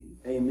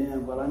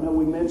Amen. But I know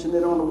we mentioned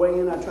it on the way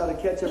in. I try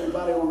to catch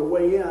everybody on the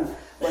way in.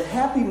 But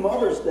happy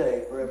Mother's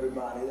Day for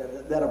everybody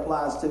that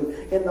applies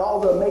to. And all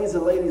the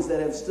amazing ladies that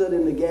have stood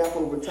in the gap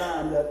over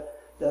time that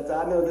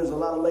I know there's a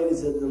lot of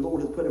ladies that the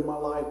Lord has put in my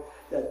life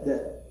that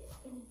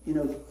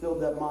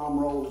filled that mom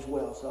role as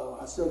well. So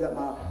I still got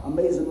my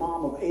amazing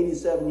mom of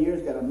 87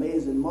 years, got an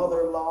amazing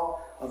mother-in-law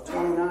of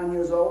 29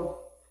 years old.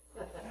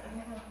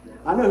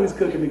 I know who's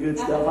cooking the good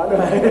stuff. I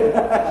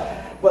know.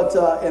 But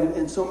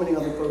and so many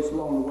other folks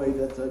along the way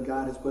that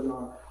God has put in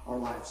our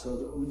life.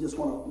 So we just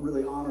want to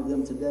really honor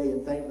them today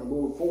and thank the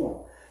Lord for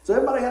them. So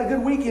everybody had a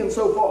good weekend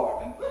so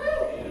far.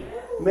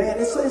 Man,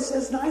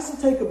 it's nice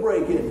to take a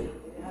break, isn't it?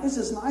 It's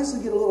just nice to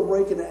get a little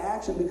break into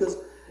action because,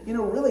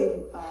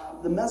 really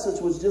the message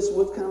was just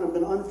what's kind of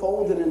been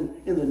unfolded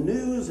in the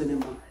news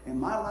and in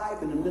my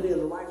life and in many of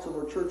the lives of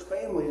our church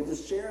family, and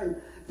just sharing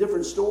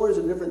different stories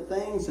and different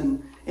things.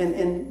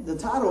 And the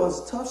title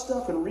is Tough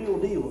Stuff and Real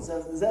Deals.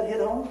 Does that hit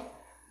home?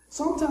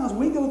 Sometimes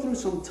we go through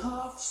some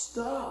tough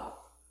stuff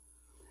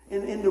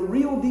and the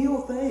real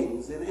deal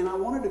things. And I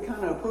wanted to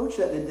kind of approach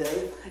that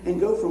today and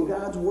go from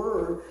God's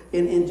Word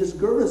and just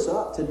gird us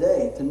up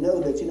today to know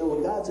that,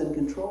 God's in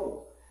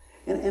control.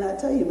 And I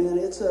tell you, man,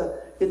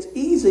 it's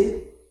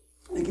easy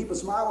to keep a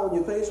smile on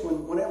your face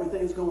when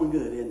everything's going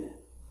good, isn't it?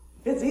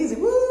 It's easy.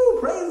 Woo,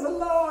 praise the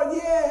Lord.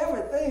 Yeah,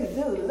 everything's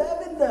just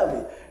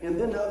lovey-dovey. And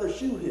then the other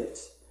shoe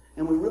hits.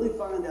 And we really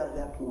find out at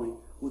that point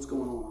what's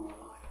going on in our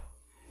life.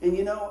 And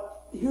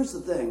here's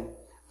the thing.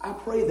 I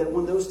pray that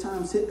when those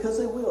times hit, because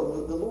they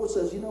will, the Lord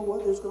says, you know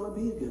what, there's going to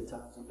be good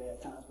times and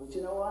bad times. But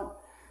you know what?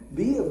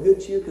 Be of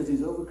good cheer because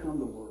He's overcome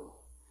the world.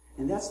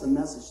 And that's the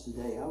message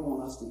today. I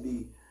want us to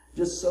be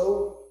just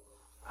so,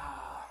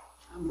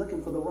 I'm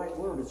looking for the right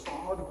word. It's so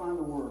hard to find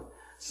the word.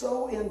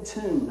 So in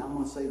tune, I'm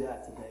going to say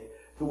that today,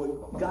 to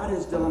what God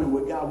has done and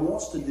what God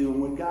wants to do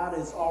and what God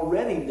has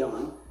already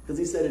done, because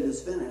He said it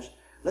is finished.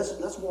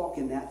 Let's walk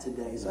in that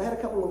today. So I had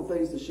a couple of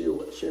things to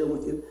share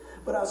with you.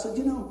 But I said,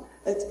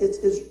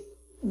 it's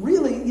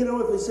really,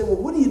 if they say, well,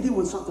 what do you do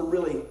when something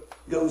really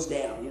goes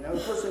down? The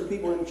first thing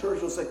people in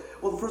church will say,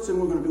 well, the first thing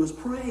we're going to do is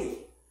pray,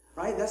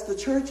 right? That's the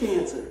church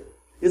answer.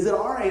 Is it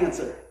our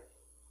answer?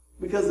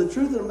 Because the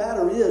truth of the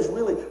matter is,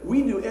 really,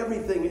 we do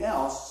everything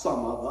else,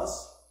 some of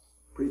us,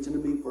 preaching to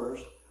be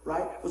first,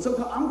 right? But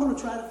sometimes I'm going to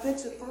try to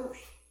fix it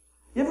first.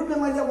 You ever been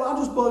like that? Well, I'll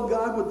just bug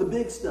God with the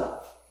big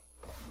stuff.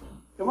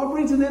 Am I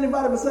preaching to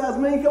anybody besides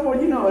me? Come on,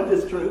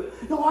 it's true.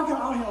 No, I'll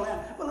handle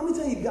that. But let me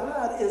tell you,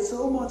 God is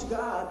so much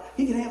God,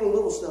 He can handle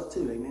little stuff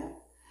too, amen?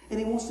 And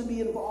He wants to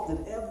be involved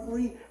in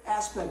every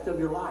aspect of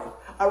your life.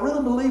 I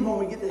really believe when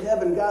we get to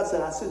heaven, God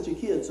said, I sent you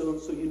kids so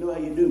you know how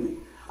you do me.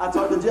 I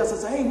talked to Jess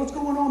and said, hey, what's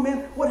going on,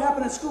 man? What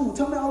happened at school?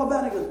 Tell me all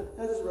about it. He goes,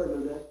 that's just a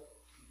regular day.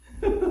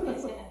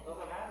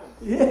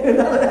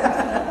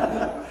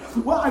 Yeah.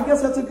 Well, I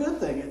guess that's a good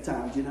thing at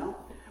times,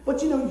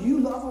 But, you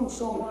love them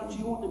so much,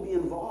 you want to be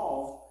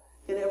involved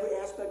in every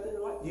aspect of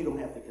their life. You don't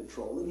have to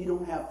control them. You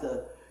don't have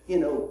to,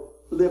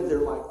 live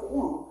their life for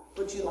them,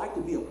 but you like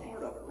to be a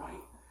part of it,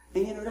 right?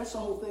 And, that's the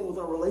whole thing with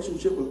our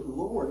relationship with the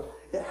Lord.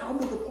 How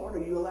big a part are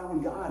you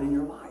allowing God in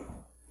your life?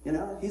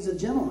 He's a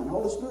gentleman.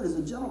 Holy Spirit is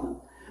a gentleman.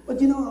 But,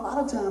 a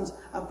lot of times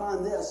I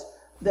find this,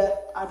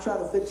 that I try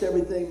to fix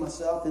everything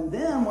myself. And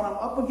then when I'm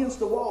up against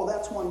the wall,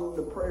 that's when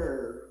the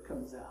prayer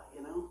comes out,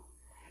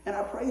 And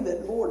I pray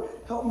that, Lord,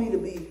 help me to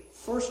be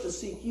first to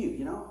seek you,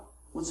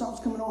 When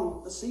something's coming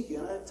on, let's seek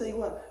you. And I tell you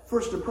what,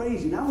 first to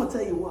praise you. Now I'm going to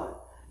tell you what.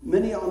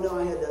 Many of y'all know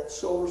I had that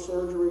shoulder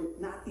surgery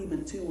not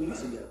even 2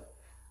 weeks ago.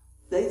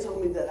 They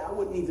told me that I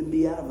wouldn't even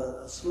be out of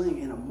a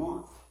sling in a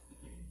month.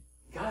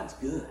 God's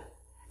good.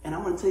 And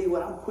I'm going to tell you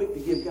what, I'm quick to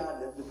give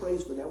God the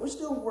praise for that. We're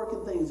still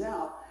working things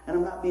out, and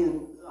I'm not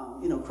being,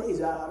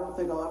 crazy. I don't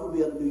think I'll ever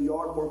be able to do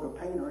yard work or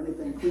paint or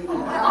anything clean in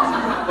the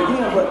house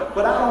again.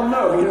 But I don't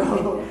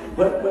know,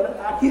 But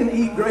I can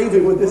eat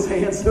gravy with this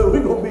hand, so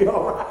we're going to be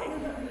all right.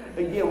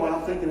 Again, when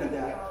I'm thinking of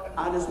that,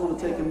 I just want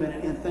to take a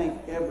minute and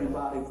thank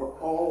everybody for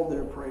all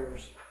their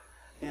prayers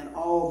and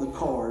all the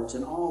cards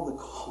and all the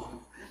calls.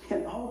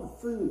 And all the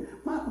food.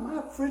 My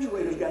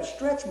refrigerator's got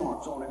stretch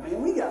marks on it,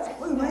 man. We got some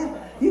food, man.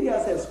 You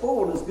guys have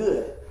spoiled us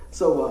good.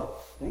 So,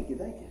 thank you.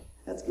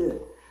 That's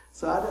good.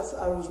 So I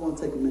just want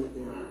to take a minute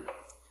there.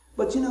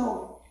 But,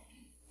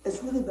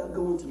 it's really about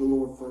going to the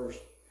Lord first.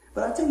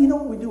 But I tell you,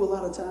 what we do a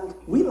lot of times?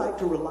 We like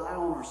to rely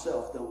on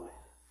ourselves, don't we?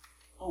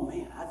 Oh,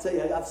 man, I tell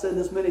you, I've said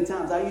this many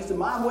times.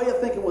 My way of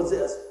thinking was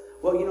this.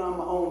 Well, I'm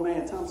my own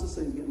man. Thompson's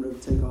getting ready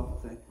to take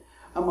off, I think.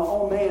 I'm my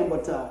own man,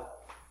 but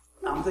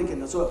I'm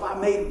thinking, so if I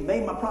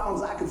made my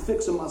problems, I could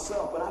fix them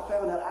myself. But I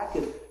found out I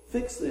could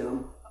fix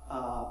them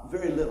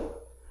very little.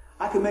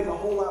 I could make a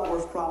whole lot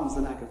worse problems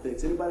than I could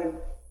fix. Anybody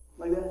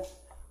like that?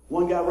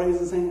 One guy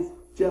raised his hands.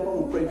 Jeff, I'm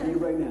going to pray for you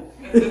right now.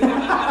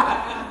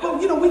 But,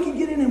 we can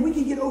get in and we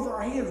can get over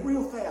our heads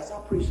real fast. I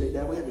appreciate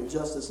that. We had to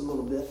adjust this a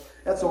little bit.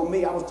 That's on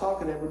me. I was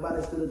talking to everybody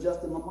instead of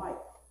adjusting my mic.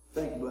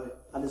 Thank you, buddy.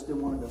 I just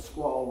didn't want it to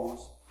squall on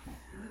us.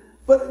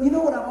 But you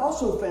know what I've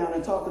also found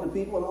in talking to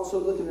people and also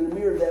looking in the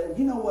mirror, that,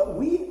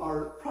 we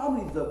are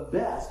probably the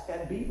best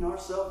at beating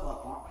ourselves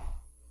up, aren't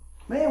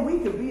we? Man, we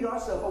can beat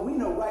ourselves up. We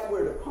know right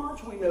where to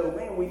punch. We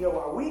know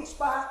our weak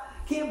spot.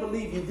 Can't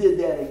believe you did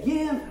that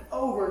again,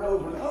 over and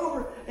over and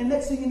over. And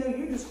next thing you know,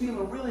 you're just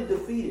feeling really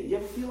defeated. You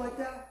ever feel like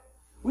that?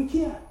 We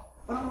can't.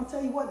 But I'm going to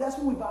tell you what, that's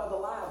when we buy the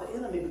lie of the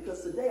enemy,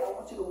 because today I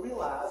want you to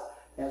realize,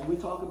 as we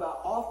talk about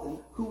often,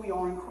 who we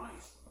are in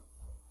Christ.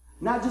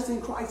 Not just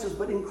in crisis,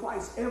 but in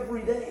Christ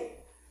every day.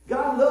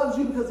 God loves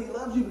you because he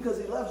loves you because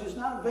he loves you. It's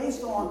not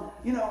based on,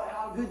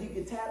 how good you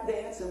can tap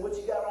dance and what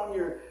you got on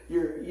your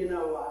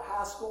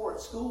high score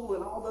at school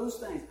and all those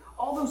things.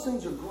 All those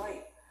things are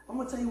great. I'm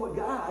going to tell you what,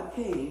 God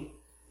came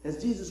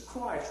as Jesus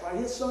Christ, right?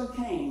 His son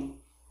came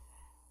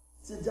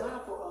to die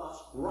for us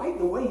right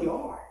the way you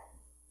are.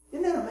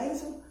 Isn't that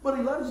amazing? But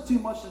he loves you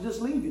too much to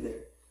just leave you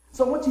there.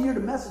 So I want you to hear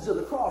the message of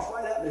the cross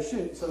right out in the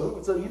chute. So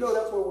that's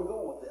where we're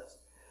going with this.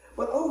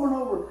 But over and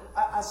over,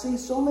 I see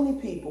so many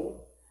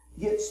people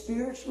get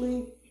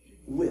spiritually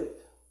whipped.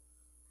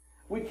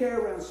 We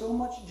carry around so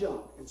much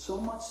junk and so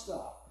much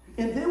stuff.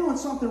 And then when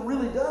something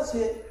really does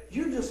hit,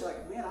 you're just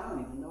like, man, I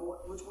don't even know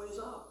which way's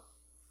up.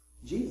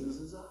 Jesus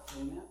is up.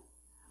 Amen.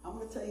 I'm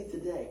going to tell you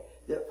today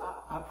that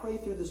I pray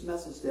through this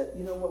message that,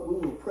 we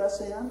will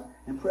press in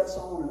and press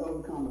on and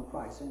overcome in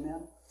Christ.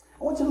 Amen.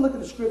 I want you to look at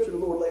the scripture the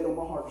Lord laid on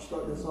my heart to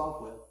start this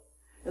off with.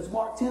 It's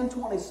Mark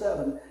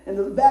 10:27. And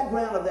the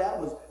background of that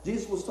was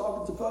Jesus was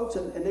talking to folks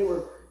and they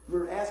were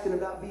asking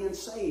about being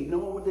saved,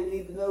 knowing what they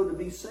need to know to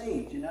be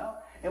saved,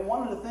 And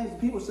one of the things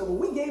people said, well,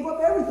 we gave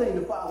up everything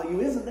to follow you.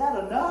 Isn't that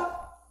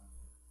enough?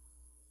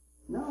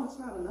 No, it's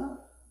not enough.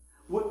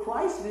 What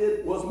Christ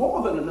did was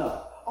more than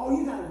enough. All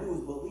you got to do is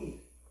believe.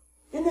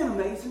 Isn't that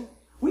amazing?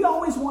 We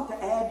always want to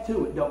add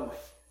to it, don't we?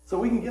 So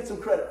we can get some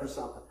credit for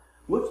something.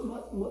 What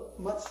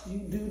must you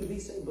do to be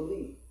saved?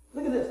 Believe.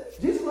 Look at this.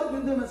 Jesus looked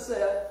at them and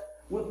said,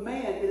 with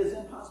man it is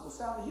impossible.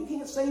 Salvation, you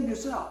can't save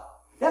yourself.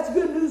 That's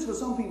good news for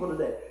some people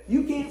today.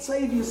 You can't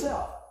save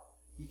yourself.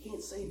 You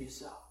can't save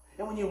yourself.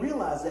 And when you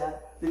realize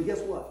that, then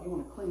guess what? You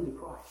want to cling to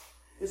Christ.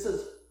 It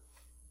says,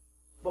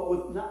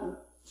 with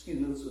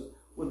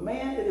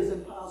man it is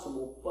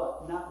impossible,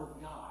 but not with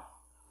God.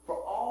 For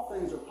all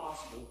things are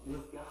possible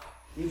with God.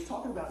 And he's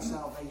talking about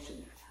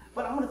salvation.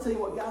 But I'm going to tell you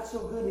what, God's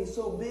so good and he's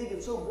so big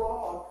and so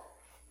broad,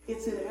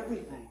 it's in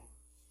everything.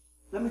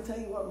 Let me tell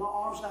you what, my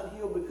arm's not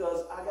healed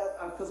because I'm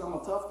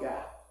a tough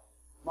guy.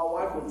 My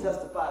wife will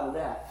testify to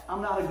that. I'm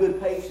not a good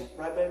patient,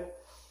 right, baby?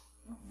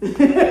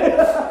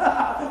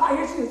 I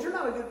hear she says, you're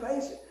not a good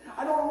patient.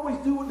 I don't always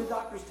do what the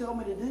doctors tell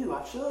me to do.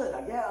 I should,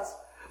 I guess.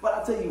 But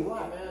I'll tell you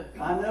what,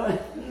 I know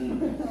it.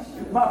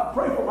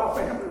 Pray for my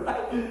family,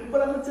 right?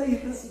 But I'm going to tell you,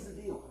 this is the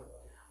deal.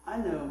 I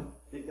know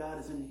that God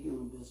is in the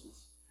healing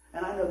business.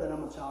 And I know that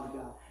I'm a child of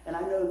God. And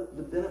I know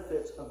the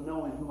benefits of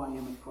knowing who I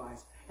am in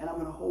Christ. And I'm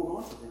going to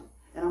hold on to them.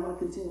 And I'm going to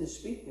continue to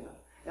speak God.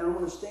 And I'm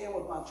going to stand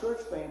with my church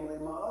family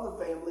and my other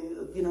family,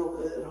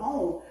 at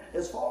home,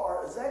 as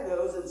far as that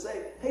goes, and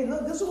say, hey,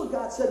 look, this is what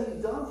God said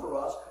he's done for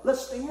us.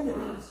 Let's stand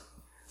in this.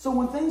 So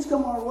when things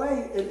come our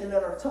way and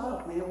that are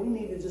tough, man, we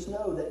need to just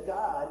know that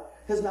God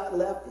has not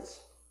left us.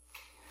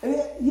 And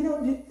isn't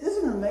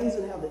it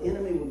amazing how the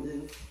enemy will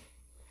do?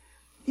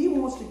 He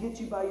wants to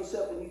get you by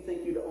yourself and you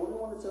think you're the only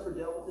one that's ever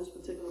dealt with this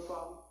particular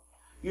problem.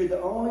 You're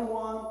the only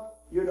one.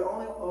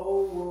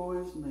 Oh, woe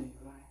is me,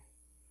 right?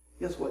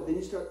 Guess what? Then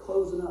you start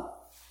closing up.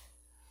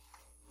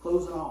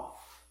 Closing off.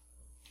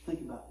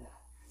 Think about that.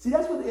 See,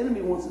 that's what the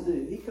enemy wants to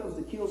do. He comes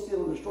to kill,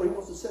 steal, and destroy. He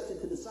wants to set you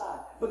to the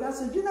side. But God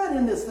said, you're not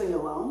in this thing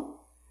alone.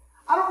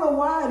 I don't know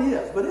why it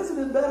is, but isn't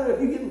it better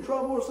if you get in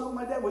trouble or something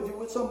like that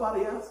with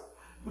somebody else?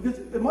 Because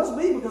it must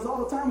be because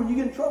all the time when you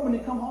get in trouble and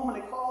you come home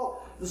and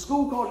the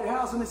school calls your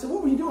house and they say,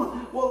 what were you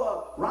doing?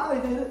 Well, Riley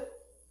did it.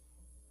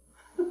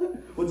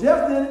 Well,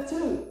 Jeff did it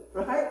too,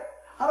 right?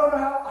 I don't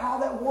know how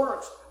that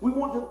works. We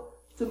want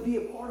to be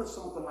a part of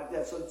something like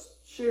that, so it's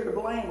share the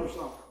blame or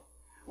something.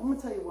 Well, let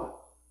me tell you what.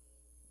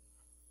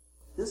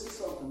 This is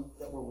something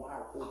that we're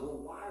wired for. We're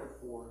wired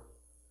for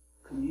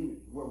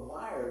community. We're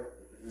wired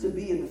to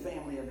be in the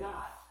family of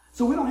God.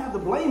 So we don't have to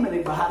blame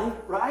anybody,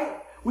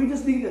 right? We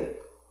just need to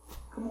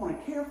come on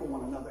and care for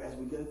one another as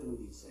we go through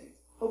these things.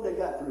 Hope they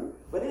got through.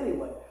 But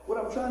anyway, what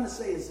I'm trying to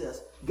say is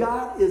this.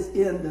 God is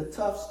in the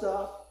tough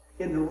stuff,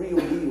 in the real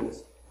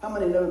deals. How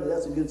many know that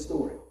that's a good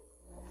story?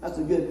 That's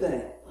a good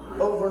thing.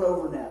 Over and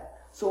over now.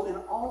 So in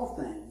all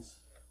things,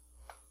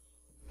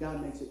 God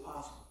makes it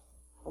possible.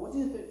 I want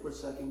you to think for a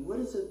second, what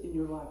is it in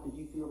your life that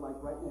you feel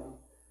like right now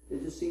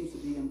that just seems to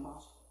be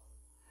impossible?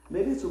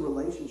 Maybe it's a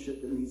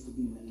relationship that needs to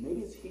be mended.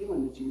 Maybe it's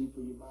healing that you need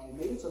for your body.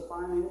 Maybe it's a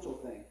financial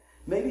thing.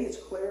 Maybe it's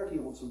clarity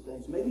on some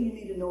things. Maybe you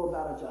need to know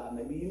about a job.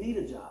 Maybe you need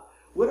a job.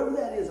 Whatever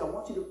that is, I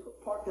want you to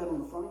park that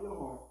on the front of your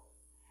heart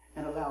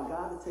and allow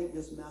God to take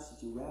this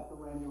message and wrap it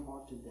around your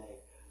heart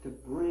today to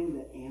bring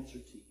the answer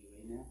to you.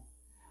 Amen?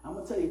 I'm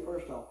going to tell you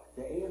first off,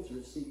 the answer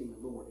is seeking the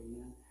Lord.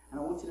 Amen? And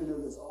I want you to know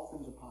this, all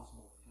things are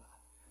possible with God.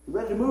 You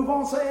ready to move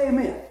on? Say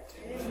amen.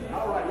 Amen.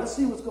 All right, let's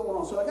see what's going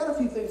on. So I got a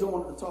few things I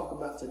wanted to talk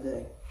about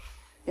today.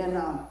 And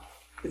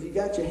if you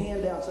got your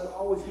handouts, it's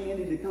always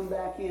handy to come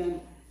back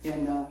in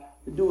and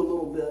do a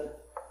little bit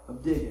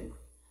of digging.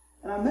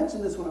 And I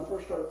mentioned this when I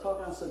first started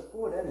talking. I said,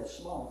 boy, that is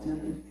small,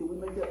 Tim. Can we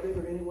make that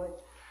bigger anyway?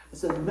 I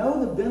said,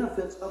 know the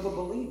benefits of a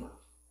believer.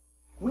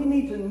 We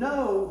need to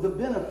know the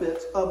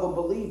benefits of a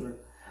believer.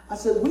 I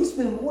said, we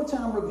spend more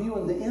time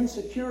reviewing the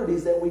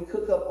insecurities that we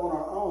cook up on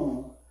our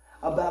own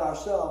about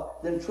ourselves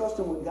than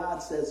trusting what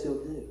God says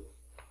he'll do.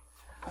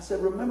 I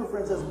said, remember,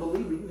 friends, as a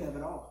believer, you have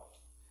it all.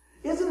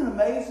 Isn't it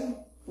amazing?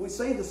 We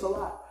say this a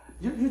lot.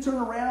 You turn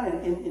around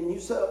and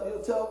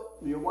you'll tell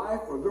your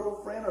wife or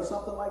girlfriend or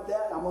something like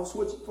that. I'm going to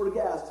switch it for the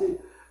guys too.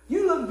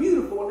 You look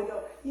beautiful. And they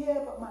go, yeah,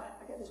 but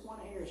I got this one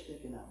hair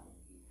sticking out.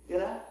 You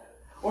know?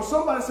 Or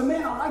somebody said,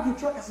 man, I like your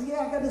truck. I said,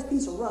 yeah, I got this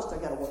piece of rust I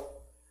got to work.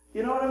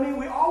 You know what I mean?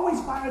 We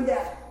always find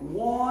that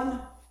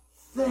one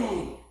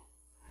thing.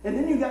 And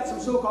then you got some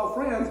so-called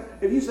friends.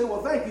 If you say,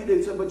 well, thank you,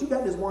 dude, but you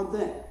got this one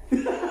thing.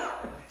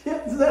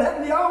 Does that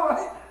happen to y'all,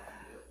 right?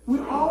 We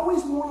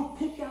always want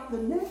to pick out the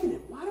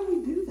negative. Why do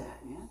we do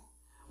that, man?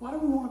 Why do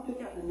we want to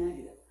pick out the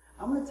negative?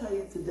 I'm going to tell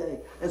you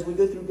today, as we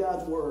go through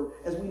God's Word,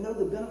 as we know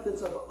the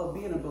benefits of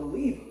being a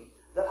believer,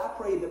 that I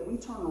pray that we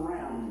turn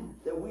around,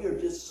 that we are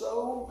just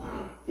so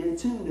in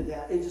tune to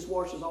that, it just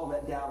washes all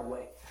that doubt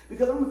away.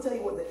 Because I'm going to tell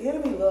you what, the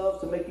enemy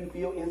loves to make you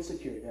feel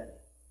insecure, doesn't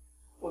it?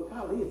 Well,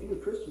 golly, if you're a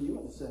Christian, you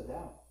wouldn't have said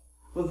that.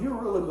 Well, if you're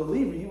a real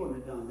believer, you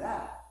wouldn't have done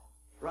that.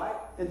 Right?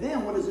 And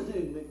then what does it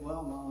do?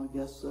 Well, no, I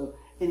guess so.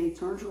 And he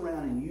turns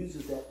around and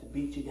uses that to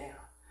beat you down.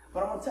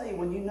 But I'm going to tell you,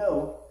 when you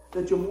know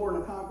that you're more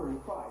than a conqueror in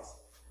Christ,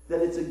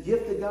 that it's a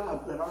gift of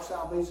God, that our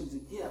salvation is a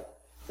gift,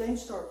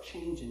 things start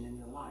changing in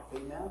your life.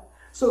 Amen?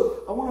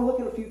 So I want to look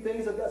at a few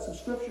things. I've got some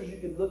scriptures you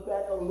can look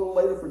back on a little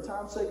later. For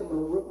time's sake, I'm going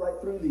to rip right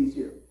through these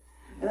here.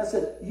 And I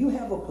said, you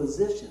have a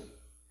position.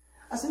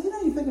 I said,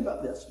 you think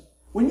about this.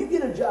 When you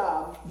get a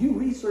job, you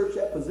research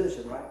that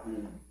position, right?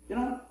 Mm-hmm. You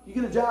know, you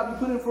get a job,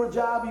 you put in for a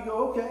job, you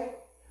go, okay,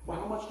 well,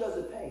 how much does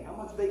it pay? How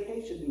much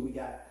vacation do we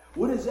got?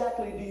 What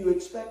exactly do you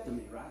expect of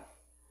me, right?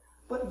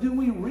 But do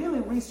we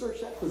really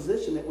research that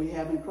position that we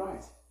have in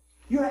Christ?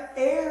 You're an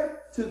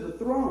heir to the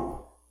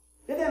throne.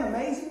 Isn't that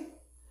amazing?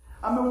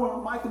 I remember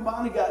when Mike and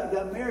Bonnie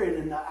got married,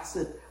 and I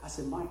said,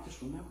 Mike,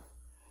 just remember,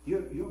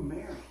 you're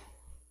married.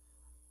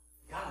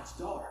 God's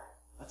daughter,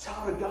 a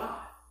child of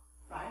God,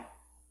 right?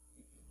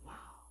 Wow,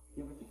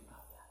 you ever think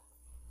about that?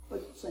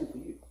 But same for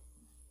you.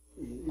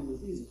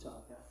 He's a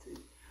child of God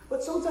too.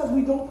 But sometimes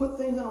we don't put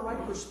things in the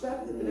right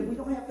perspective. And if we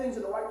don't have things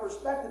in the right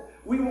perspective,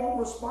 we won't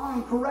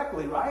respond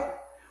correctly, right?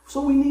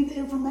 So we need the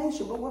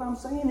information. But what I'm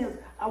saying is,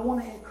 I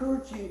want to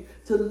encourage you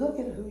to look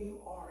at who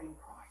you are in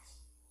Christ.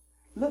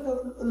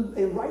 Look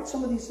and write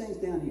some of these things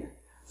down here.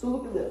 So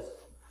look at this.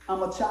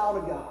 I'm a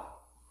child of God.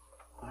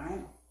 All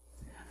right?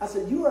 I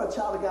said, you are a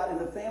child of God in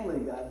the family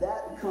of God.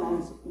 That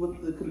comes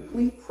with the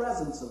complete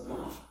presence of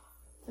God.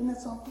 Isn't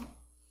that something?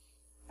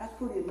 That's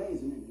pretty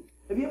amazing, isn't it?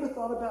 Have you ever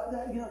thought about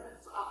that? You know,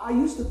 I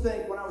used to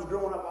think when I was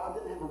growing up, I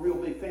didn't have a real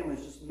big family.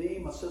 It's just me,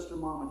 my sister,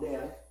 mom, and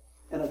dad,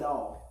 and a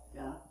dog.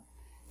 Yeah.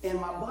 And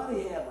my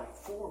buddy had like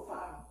 4 or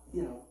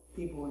 5,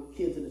 people and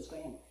kids in his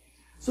family.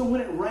 So when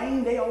it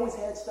rained, they always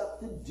had stuff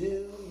to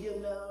do,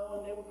 and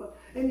they were fun.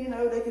 And,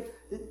 they could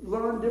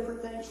learn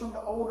different things from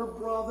the older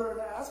brother.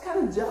 And I was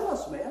kind of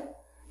jealous, man.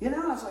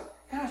 I was like,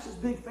 gosh, this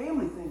big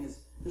family thing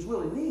is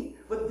really neat.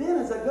 But then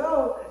as I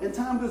go and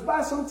time goes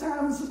by,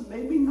 sometimes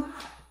maybe not.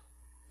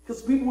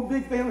 Because people with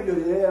big family go,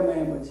 yeah,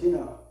 man, but,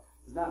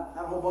 there's not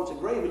a whole bunch of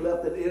gravy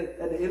left at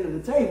the end of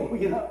the table,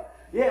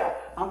 Yeah,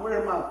 I'm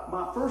wearing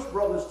my first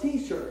brother's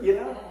T-shirt,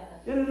 And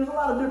there's a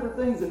lot of different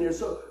things in there.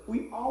 So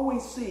we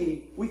always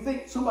we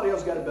think somebody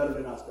else got it better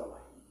than us, don't we?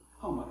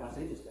 Oh, my gosh,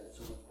 they just got it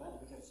so much better.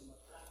 They got it so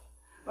much better.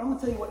 But I'm going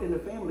to tell you what, in the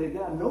family of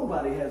God,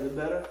 nobody has it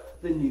better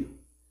than you.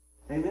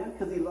 Amen?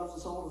 Because he loves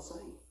us all the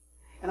same.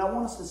 And I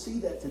want us to see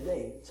that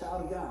today,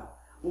 child of God.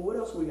 Well, what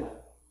else we got?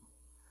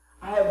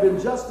 I have been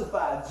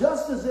justified,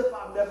 just as if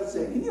I've never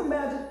sinned. Can you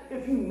imagine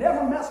if you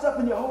never messed up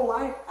in your whole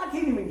life? I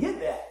can't even get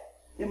that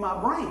in my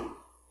brain.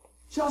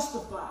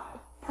 Justified,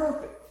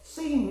 perfect,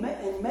 seen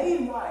and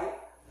made right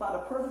by the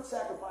perfect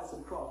sacrifice of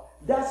the cross.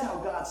 That's how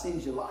God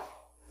sees your life.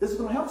 This is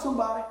going to help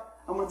somebody.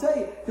 I'm going to tell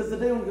you, because the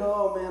day when you go,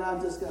 oh man,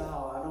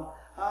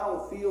 I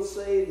don't feel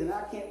saved, and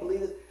I can't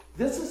believe this.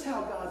 This is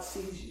how God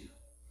sees you.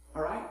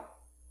 All right?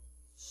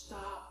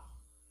 Stop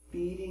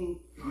beating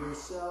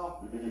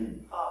yourself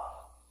up.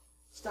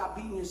 Stop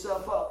beating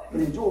yourself up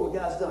and enjoy what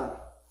God's done.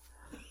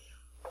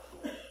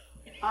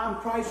 I'm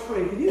Christ's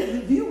friend.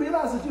 Do you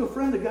realize that you're a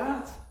friend of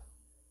God's?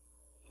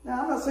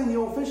 Now, I'm not saying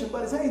you're old fishing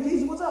buddies. Hey,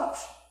 Jesus, what's up?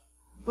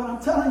 But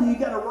I'm telling you, you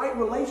got a right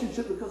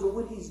relationship because of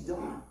what he's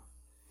done.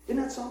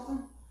 Isn't that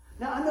something?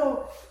 Now, I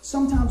know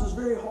sometimes it's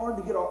very hard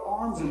to get our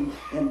arms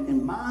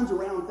and minds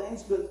around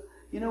things, but,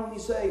 when you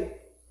say,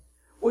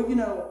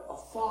 well, a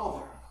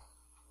father,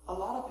 a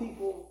lot of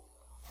people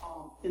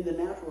in the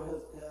natural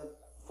have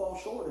fall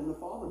short in the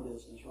father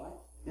business, right?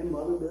 In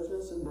mother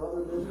business and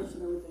brother business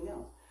and everything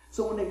else.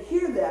 So when they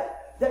hear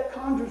that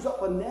conjures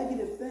up a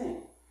negative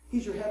thing.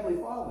 He's your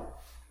heavenly father.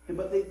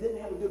 But they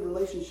didn't have a good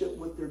relationship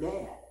with their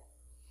dad.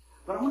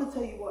 But I'm going to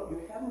tell you what, your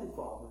heavenly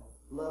father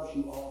loves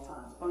you all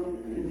times,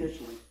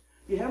 unconditionally.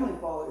 Your heavenly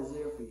father is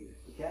there for you,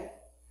 okay?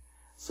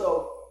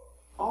 So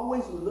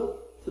Always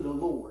look to the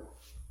Lord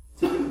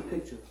to get the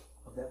picture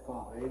of that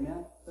Father.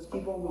 Amen? Let's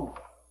keep on going.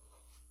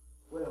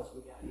 What else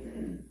we got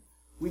here?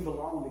 We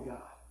belong to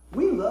God.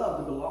 We love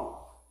to belong.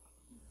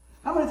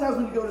 How many times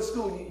when you go to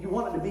school, you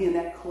wanted to be in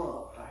that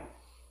club, right?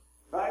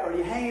 Right? Or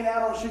you're hanging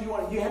out on a shoe,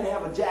 you had to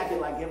have a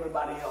jacket like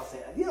everybody else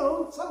had. You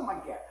know, something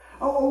like that.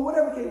 Or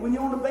whatever. When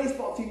you're on the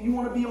baseball team, you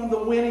want to be on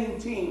the winning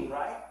team,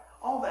 right?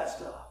 All that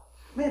stuff.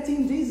 Man,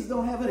 Team Jesus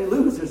don't have any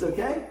losers,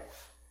 okay?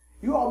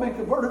 You all been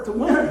converted to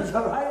winners,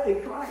 all right,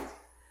 in Christ.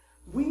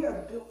 We are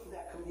built for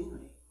that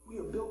community. We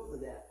are built for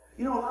that.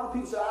 You know, a lot of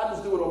people say, I'll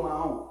just do it on my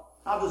own.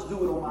 I'll just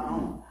do it on my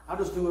own. I'll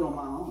just do it on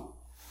my own.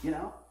 You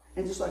know?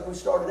 And just like we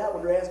started out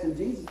when they're asking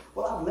Jesus,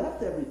 well, I've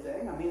left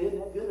everything. I mean, isn't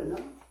that good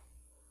enough?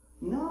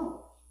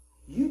 No.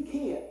 You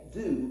can't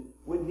do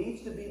what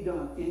needs to be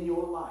done in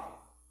your life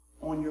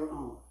on your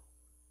own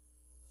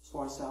as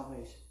far as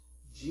salvation.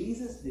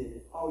 Jesus did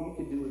it. All you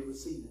can do is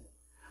receive it.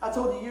 I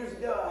told you years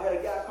ago, I had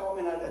a guy call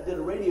me, and I did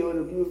a radio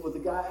interview with a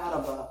guy out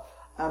of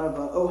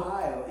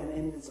Ohio,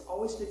 and it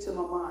always sticks in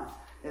my mind.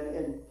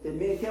 And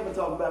me and Kevin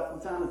talk about it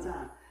from time to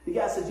time. The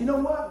guy said, you know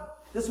what?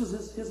 This was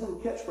his little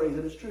catchphrase,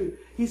 and it's true.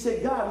 He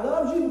said, God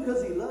loves you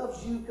because he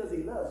loves you because he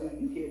loves you.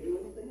 You can't do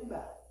anything about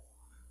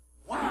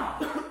it.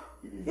 Wow.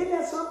 Isn't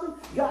that something?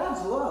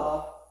 God's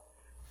love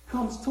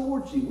comes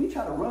towards you. We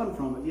try to run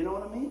from it, you know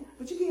what I mean?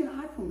 But you can't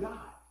hide from God,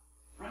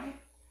 right?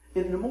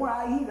 And the more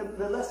I eat,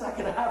 the less I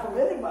can hide from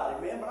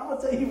anybody, man. But I'm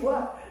going to tell you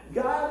what,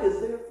 God is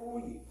there for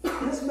you.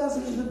 This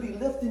message is to be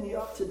lifting you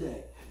up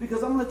today.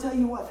 Because I'm going to tell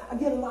you what, I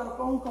get a lot of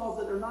phone calls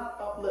that are not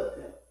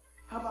uplifting.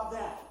 How about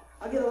that?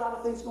 I get a lot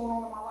of things going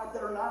on in my life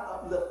that are not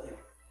uplifting.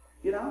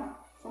 You know?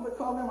 Somebody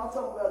call me, I'll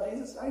tell them about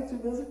Jesus. I ain't too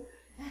busy.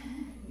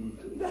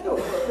 That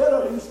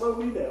don't even slow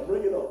me down.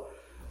 Bring it on.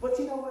 But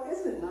you know what?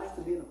 Isn't it nice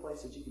to be in a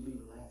place that you can be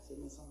relaxed?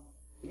 Isn't it something?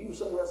 If you were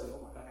somewhere else,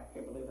 oh my God, I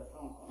can't believe that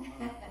phone call.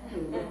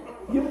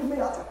 Give it to me.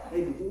 I'll tell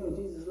you, hey, did you know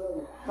Jesus loves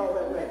you? Call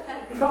back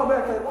later. Call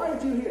back later. Why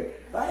aren't you here?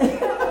 Right?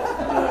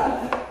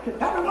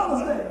 Happy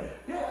Mother's Day.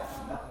 Yeah.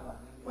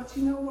 But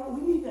you know what?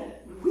 We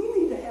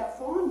need to have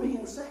fun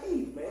being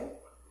saved, man.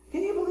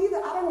 Can you believe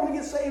that? I don't want to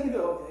get saved and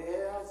go, okay,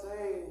 yeah, I'm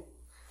saved.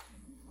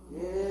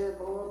 Yeah,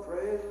 boy,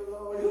 praise the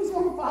Lord. Who's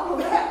going to follow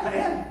that,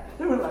 man?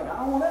 They were like, I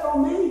don't want that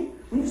on me.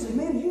 When you say,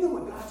 man, do you know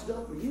what God's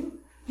done for you?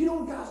 Do you know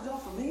what God's done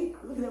for me?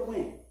 Look at that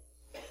wing.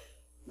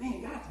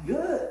 Man, God's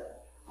good.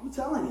 I'm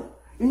telling you.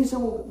 And you say,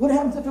 well, what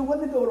happens if it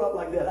wasn't going up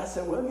like that? I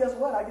said, well, guess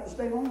what? I get to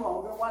stay home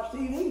longer and watch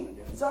TV.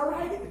 It's all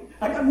right.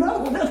 I got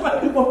another one. That's why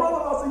my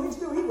brother-in-law said, you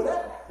still eat with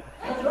that?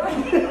 That's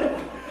right.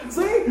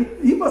 See,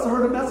 you must have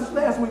heard a message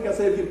last week. I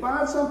said, if you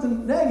find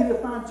something negative,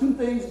 find two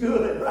things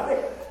good,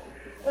 right?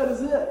 That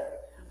is it.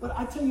 But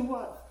I tell you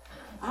what,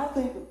 I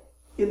think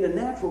in the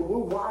natural, we're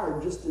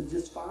wired just to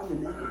find the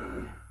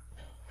negative.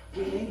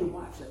 We need to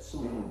watch that so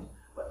much.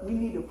 But we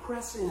need to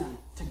press in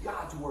to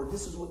God's word.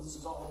 This is what this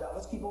is all about.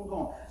 Let's keep on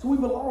going. So we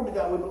belong to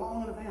God. We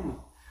belong in the family.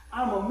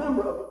 I'm a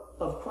member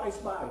of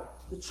Christ's body,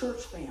 the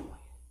church family.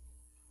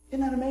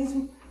 Isn't that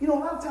amazing? You know,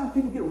 a lot of times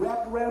people get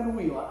wrapped around the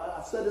wheel.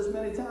 I've said this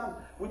many times.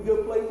 We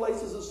go play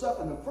places and stuff,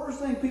 and the first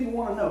thing people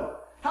want to know,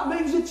 how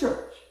big is your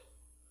church?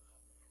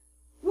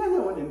 Well, I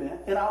know what they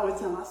meant. And I always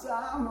tell them, I said,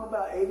 I don't know,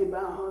 about 80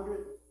 by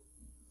 100,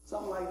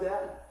 something like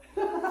that.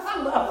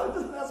 I love it.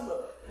 Just mess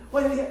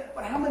with it.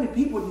 But how many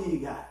people do you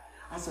got?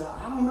 I said,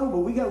 I don't know, but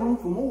we got room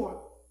for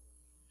more.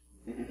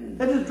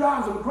 That just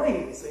drives them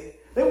crazy, see?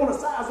 They want to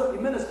size up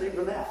your ministry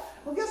for that.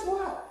 Well, guess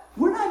what?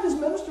 We're not just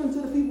ministering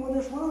to the people in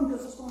this room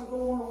because it's going to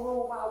go on the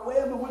World Wide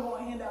Web, and we're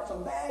going to hand out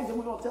some bags, and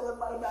we're going to tell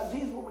everybody about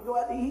Jesus when we go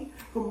out to eat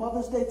for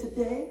Mother's Day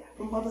today.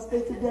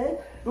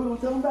 We're going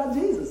to tell them about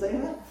Jesus,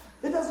 amen?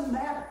 It doesn't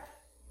matter.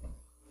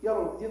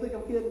 You think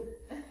I'm kidding?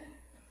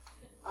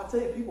 I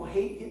tell you, people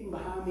hate getting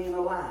behind me in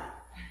a line.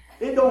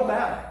 It don't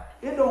matter.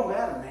 It don't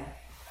matter, man.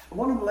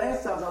 One of the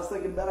last times I was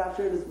thinking about, I've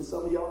shared this with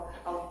some of y'all,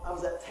 I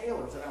was at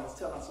Taylor's and I was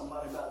telling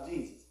somebody about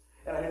Jesus.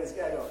 And I heard this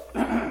guy go,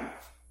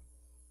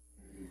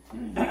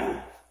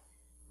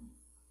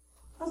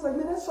 I was like,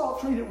 man, that's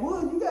salt treated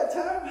wood. You got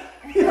time?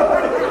 You know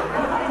what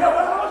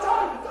I'm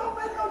talking? Don't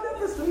make no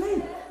difference to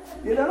me.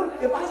 You know,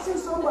 if I see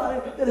somebody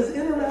that is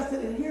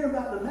interested in hearing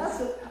about the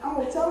message, I'm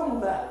going to tell them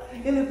about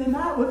it. And if they're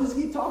not, we'll just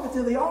keep talking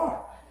till they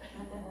are.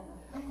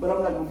 But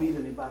I'm not going to beat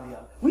anybody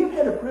up. We have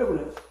had the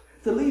privilege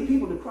to lead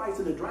people to Christ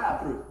in the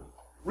drive-thru.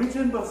 Reach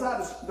in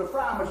beside the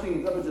fry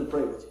machines. Let me just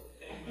pray with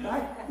you.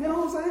 Right? You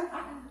know what I'm saying?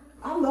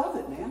 I love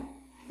it, man.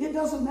 It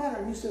doesn't matter.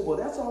 And you say, well,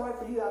 that's all right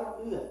for you. I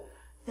don't do that.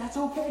 That's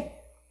okay.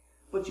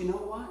 But you know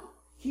what?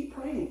 Keep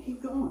praying.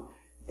 Keep going.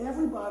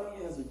 Everybody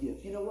has a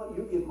gift. You know what?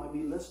 Your gift might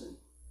be listening.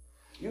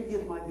 Your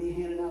gift might be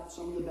handing out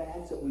some of the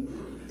bags that we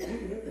do.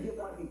 Your gift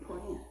might be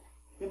praying.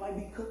 It might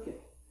be cooking.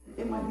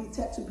 It might be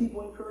texting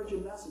people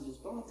encouraging messages.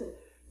 But I'm going to tell you,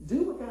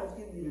 do what God's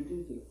given you to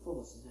do to the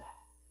fullest of that.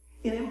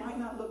 And it might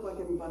not look like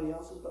everybody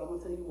else's, but I'm going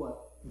to tell you what,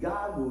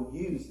 God will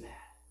use that.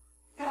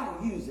 God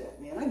will use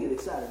that, man. I get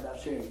excited about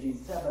sharing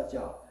Jesus. How about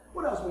y'all?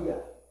 What else we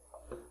got?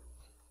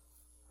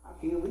 I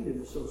can't read it.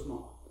 It's so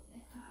small.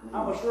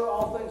 I'm sure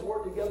all things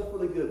work together for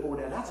the good. Boy,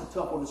 that's a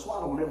tough one to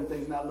swallow when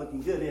everything's not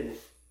looking good, isn't it?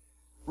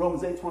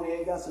 Romans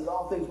 8:28, God says,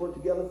 all things work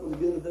together for the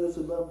good of those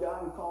who love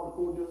God and called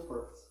according to his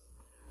purpose.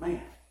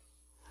 Man,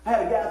 I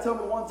had a guy tell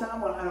me one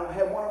time when I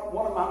had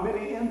one of my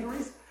many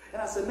injuries,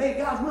 and I said, man,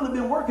 God's really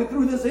been working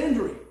through this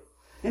injury.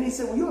 And he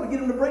said, well, you ought to get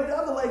him to break the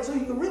other leg so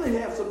you can really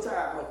have some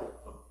time with it.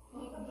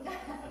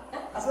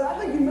 I said, I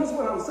think you miss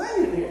what I'm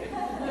saying here.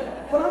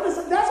 But I'm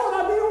just, that's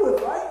what I deal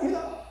with, right? You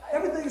know,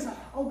 everything's like,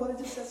 oh, but it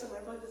just says something.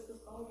 Everybody just,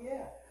 oh,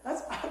 yeah.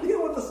 I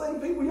deal with the same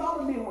people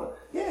y'all are dealing with.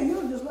 Yeah, you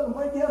don't just let them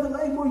break the other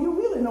leg. Well, you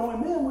really know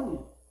him then, wouldn't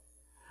you?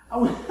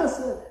 I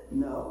said,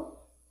 no.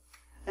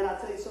 And I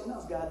tell you something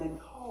else, God didn't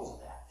cause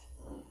that.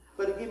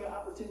 But it gave me an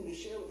opportunity to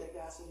share with that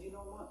guy. I said, you know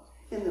what?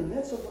 In the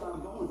midst of what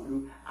I'm going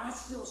through, I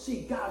still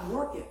see God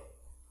working.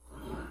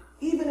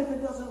 Even if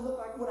it doesn't look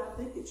like what I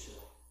think it should.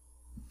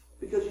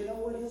 Because you know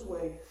what? His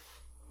ways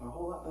are a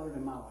whole lot better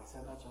than my ways.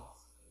 How about y'all?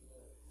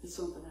 It's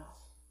something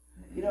else.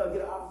 You know, I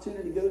get an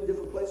opportunity to go to a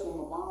different place with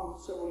my mom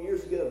several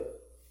years ago.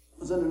 I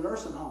was in a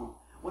nursing home.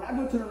 When I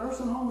go to the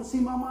nursing home to see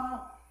my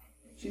mom,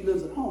 she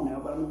lives at home now,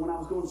 but I mean, when I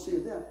was going to see her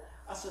then,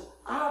 I said,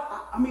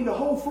 I mean, the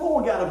whole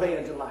floor got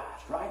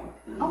evangelized, right?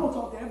 I'm going to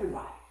talk to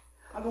everybody.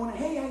 I go in there,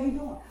 hey, how you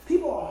doing?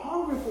 People are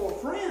hungry for a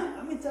friend.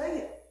 Let me tell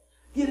you.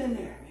 Get in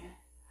there, man.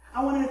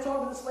 I went in and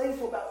talked to this lady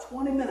for about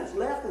 20 minutes,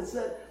 left and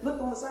said,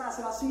 looked on the side, I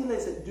said, I'll see you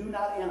later. Said, do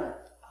not enter.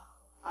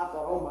 I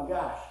thought, oh my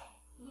gosh,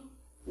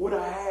 what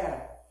I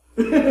have?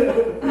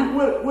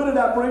 what did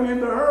I bring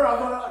into her? I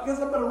thought, I guess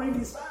I better read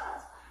these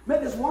signs.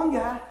 Met this one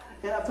guy,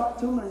 and I talked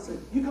to him, and he said,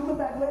 you coming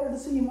back later to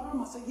see your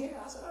mom? I said, yeah.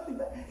 I said, I'll be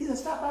back. He said,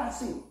 stop by and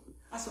see me.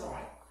 I said, all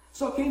right.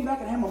 So I came back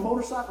and had my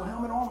motorcycle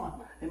helmet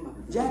on and my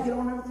jacket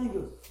on and everything. He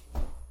goes,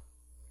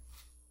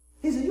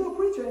 he said, you a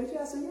preacher, ain't you?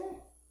 I said, yeah.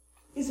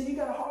 He said, you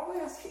got a Harley?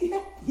 I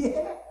said,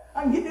 yeah.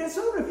 I can get there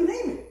sooner if you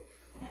need me.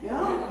 You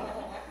know?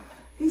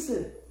 He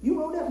said, you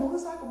rode that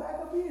motorcycle back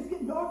up here? It's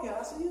getting dark out.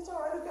 I said, it's all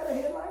right. It's got a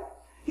headlight.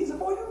 He said,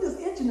 boy, you're just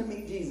itching to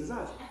meet Jesus,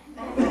 aren't you?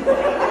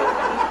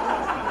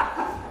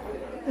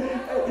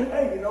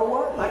 hey, you know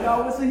what? Like I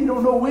always say, you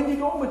don't know when you're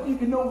going, but you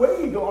can know where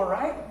you're going,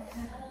 right?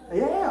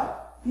 Yeah.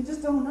 You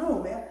just don't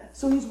know, man.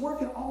 So he's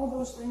working all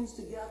those things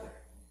together.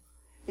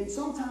 And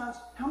sometimes,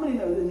 how many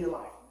know in your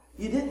life,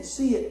 you didn't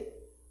see it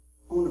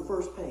on the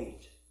first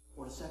page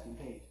or the second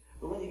page.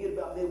 But when you get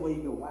about midway,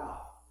 you go,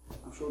 wow,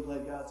 I'm sure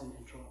glad God's in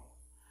control.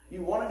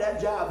 You wanted that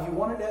job, you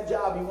wanted that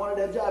job, you wanted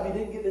that job, you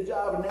didn't get the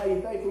job, and now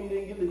you're thankful you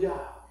didn't get the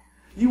job.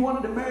 You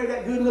wanted to marry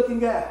that good-looking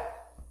guy.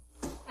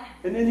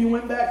 And then you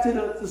went back to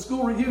the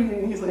school reunion,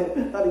 and he's like,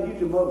 I thought he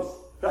used you most.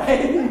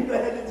 Right? You're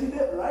glad that you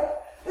did, right?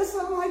 It's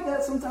something like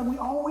that. Sometimes we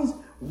always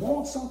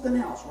want something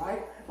else,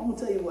 right? I'm going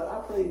to tell you what, I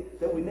pray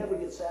that we never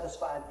get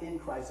satisfied in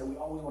Christ, that we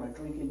always want to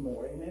drink in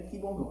more. Amen?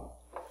 Keep on going.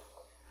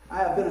 I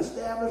have been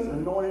established,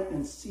 anointed,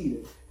 and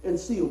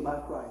sealed by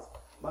Christ,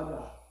 by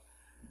God.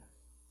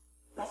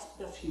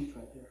 That's huge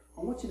right there.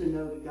 I want you to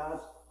know that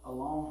God's a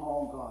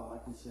long-haul God,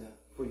 like we said,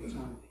 for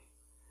eternity.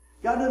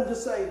 God doesn't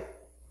just say,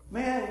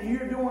 man,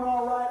 you're doing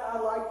all right, I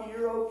like you,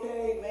 you're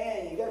okay,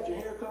 man, you got your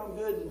hair combed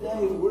good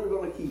today, we're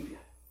going to keep you.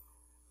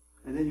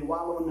 And then you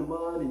wallow in the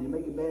mud and you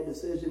make a bad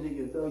decision and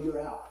you throw you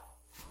out.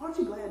 Aren't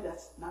you glad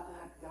that's not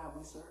the God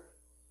we serve?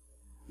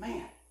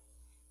 Man,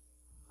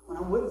 when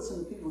I'm witnessing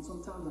to people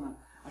sometimes and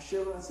I share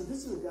with them, I said,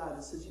 this is a God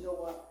that says, you know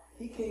what?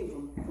 He came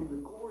from the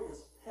glorious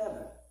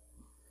heaven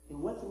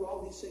and went through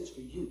all these things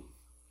for you.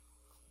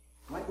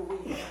 Like the way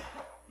you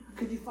are.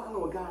 Could you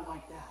follow a God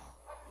like that?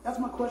 That's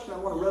my question I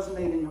want to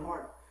resonate in your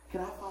heart.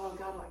 Can I follow a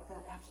God like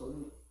that?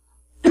 Absolutely.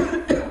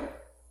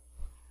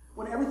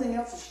 When everything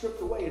else is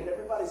stripped away and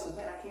everybody says,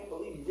 man, I can't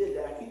believe you did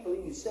that. I can't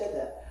believe you said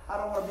that. I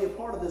don't want to be a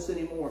part of this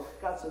anymore.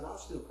 God says, I'll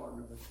still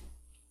partner with you.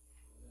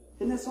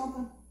 Isn't that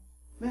something?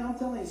 Man, I'm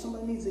telling you,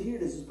 somebody needs to hear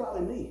this. It's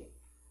probably me.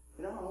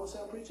 You know, I always say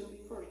I'm preaching to me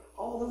first.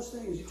 All those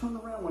things, you turn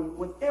around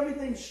when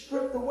everything's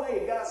stripped away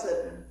and God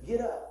said, get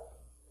up.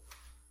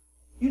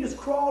 You just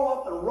crawl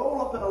up and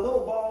roll up in a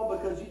little ball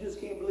because you just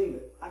can't believe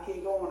it. I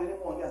can't go on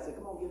anymore. And God said,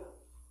 come on, get up.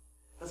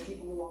 Let's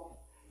keep on walking.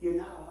 You're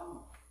not alone.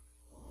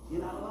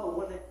 You're not alone.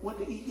 When they went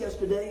to eat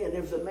yesterday and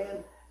there was a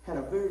man had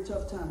a very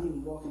tough time. He was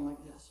walking like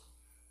this.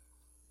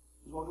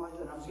 He was walking like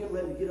that. I was getting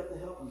ready to get up to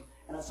help him.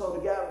 And I saw the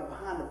guy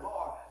behind the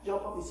bar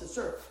jump up. He said,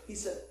 sir, he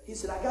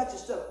said, I got your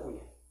stuff for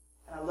you.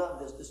 And I love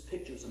this. This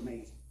picture is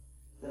amazing.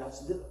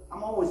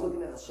 I'm always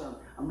looking at a sermon.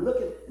 I'm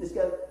looking at this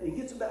guy, and he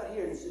gets about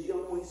here and he says,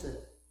 young boy,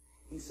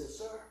 he says,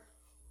 sir,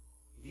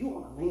 if you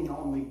want to lean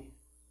on me,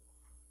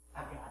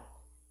 I got it.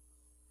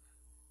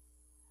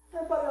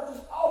 Everybody else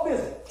just all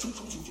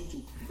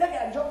busy. That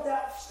guy jumped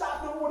out,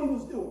 stopped doing what he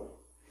was doing.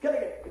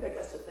 That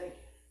guy said, thank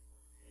you.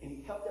 And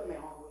he helped that man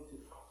all the way to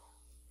the car.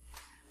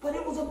 But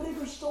it was a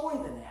bigger story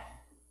than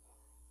that.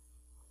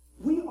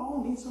 We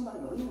all need somebody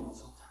to lean on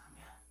sometime,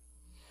 man.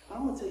 But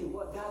I'm going to tell you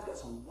what, God's got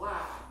some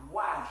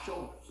wide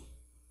shoulders.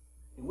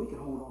 And we can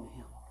hold on to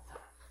him all the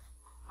time.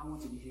 I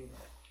want you to hear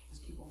that.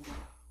 Just keep on going.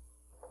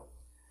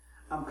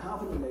 I'm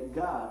confident that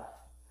God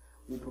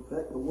will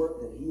perfect the work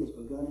that he has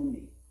begun in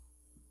me.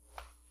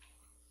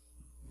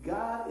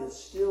 God is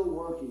still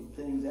working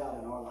things out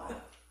in our life.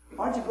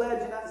 Aren't you glad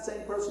you're not the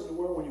same person you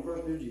were when you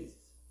first knew Jesus?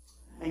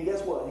 And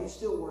guess what? He's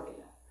still working at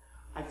it.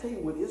 I tell you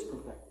what is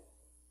perfected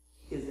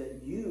is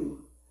that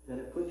you that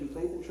have put your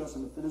faith and trust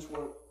in the finished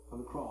work of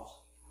the cross,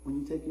 when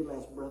you take your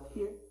last breath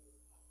here,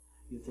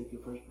 you take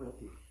your first breath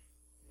here.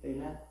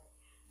 Amen?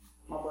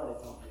 My buddy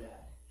told me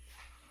that.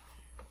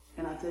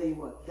 And I tell you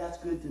what, that's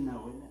good to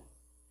know, isn't it?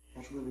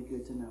 That's really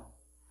good to know.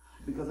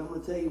 Because I'm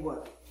going to tell you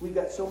what, we've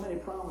got so many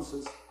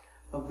promises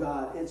of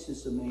God, it's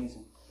just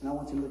amazing. And I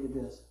want you to look at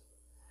this.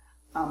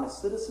 I'm a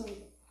citizen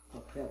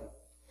of heaven.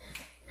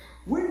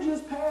 We're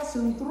just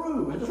passing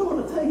through. I just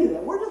want to tell you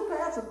that. We're just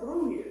passing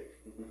through here.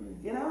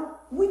 You know?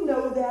 We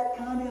know that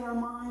kind of in our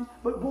mind,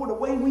 but boy, the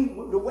way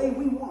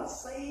we want to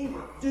save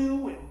and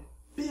do and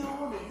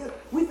build, and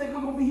we think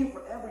we're going to be here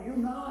forever. You're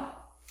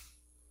not.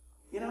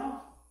 You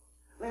know?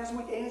 Last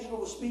week, Angela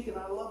was speaking.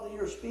 I love to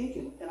hear her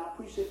speaking, and I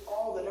appreciate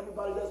all that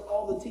everybody does,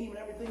 all the team and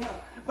everything else.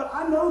 But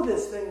I know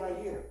this thing right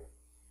here.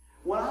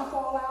 When I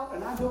fall out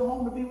and I go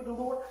home to be with the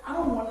Lord, I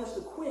don't want this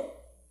to quit.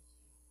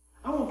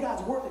 I want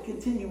God's work to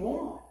continue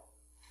on.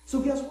 So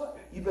guess what?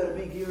 You better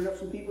be gearing up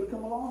some people to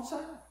come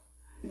alongside.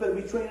 You better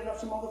be training up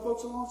some other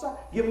folks alongside,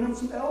 giving them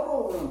some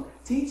elbow room,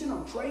 teaching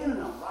them, training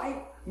them,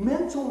 right?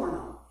 Mentoring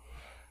them.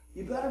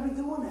 You better be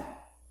doing that.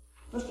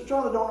 Mr.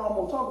 Charlie Donald, I'm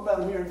going to talk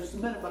about him here in just a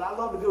minute, but I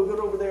love to go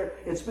over there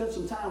and spend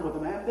some time with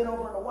him. I haven't been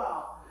over in a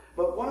while.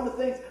 But one of the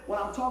things, when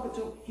I'm talking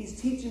to him,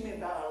 he's teaching me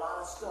about a lot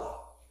of stuff.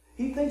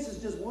 He thinks it's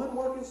just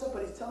woodwork and stuff,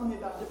 but he's telling me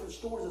about different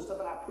stories and stuff,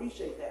 and I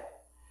appreciate that.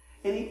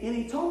 And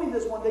he told me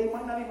this one day, you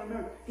might not even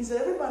remember. He said,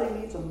 everybody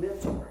needs a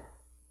mentor.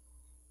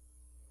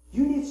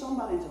 You need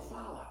somebody to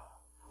follow.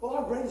 Well,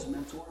 our greatest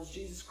mentor is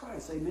Jesus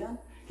Christ, amen?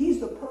 He's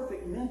the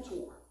perfect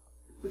mentor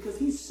because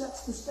he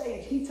sets the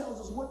stage. He tells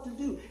us what to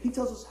do. He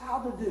tells us how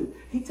to do.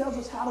 He tells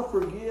us how to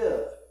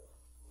forgive.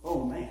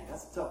 Oh, man,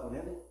 that's a tough one,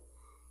 isn't it?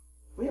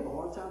 We have a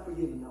hard time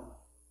forgiving, don't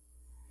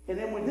we? And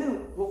then we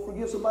do. We'll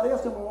forgive somebody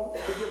else, then we won't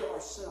forgive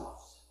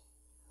ourselves.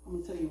 I'm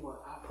going to tell you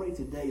what. I pray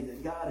today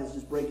that God is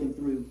just breaking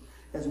through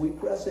as we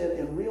press in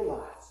and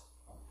realize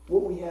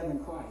what we have in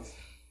Christ.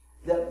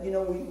 That, you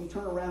know, we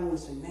turn around and we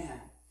say,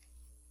 man,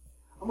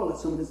 I'm going to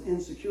let some of this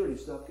insecurity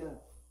stuff go.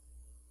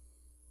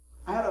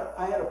 I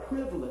had a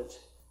privilege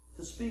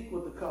to speak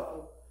with a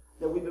couple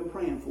that we've been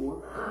praying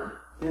for.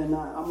 And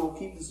I'm going to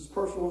keep this as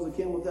personal as I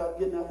can without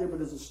getting out there, but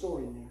there's a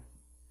story in there.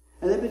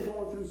 And they've been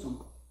going through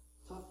some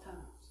tough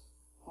times,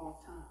 hard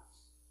times.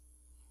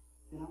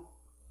 You know?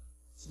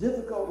 It's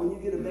difficult when you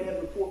get a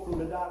bad report from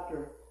the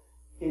doctor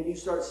and you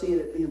start seeing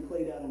it being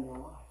played out in your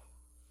life.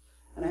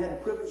 And I had the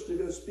privilege to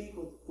go speak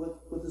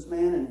with this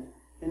man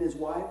and his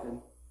wife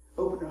and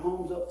open their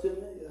homes up to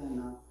me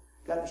and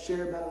got to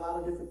share about a lot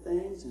of different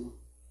things. And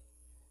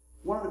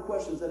one of the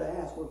questions that I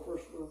asked was,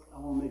 first, I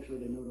want to make sure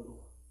they know the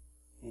Lord.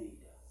 And he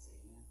does,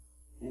 amen.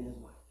 And his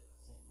wife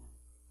does, amen.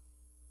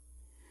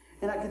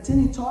 And I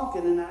continued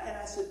talking and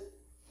I said,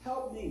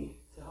 help me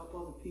to help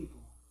other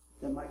people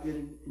that might get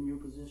in your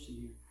position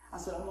here. I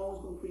said, I'm always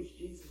going to preach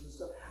Jesus and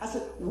stuff. I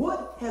said,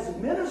 what has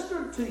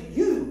ministered to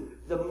you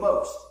the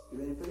most? You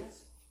ready for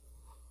this?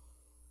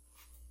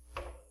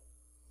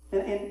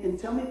 And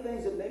tell me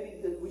things that maybe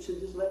that we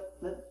should just let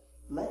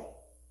lay.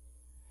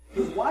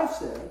 His wife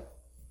said,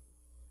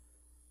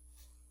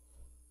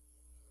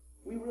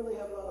 we really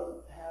have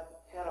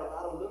had a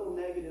lot of little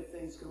negative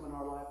things come in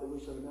our life that we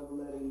should have never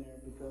let in there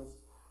because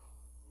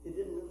it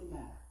didn't really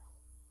matter.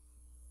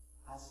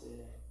 I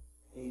said,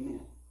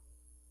 amen.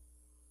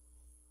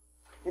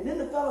 And then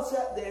the fellow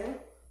sat there,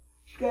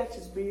 scratched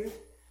his beard.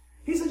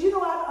 He said, you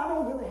know, I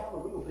don't really have a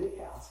real big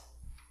house.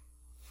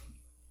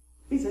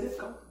 He said, it's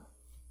comfortable.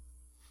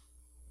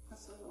 I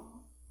said,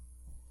 oh.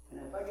 And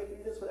if I get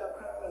through this without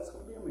crying, it's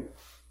going to be a miracle.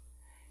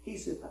 He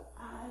said, but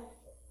I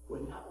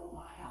would not want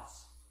my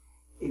house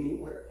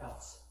anywhere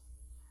else.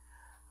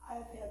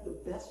 I've had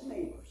the best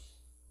neighbors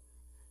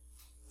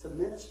to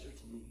minister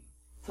to me,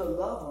 to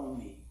love on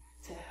me,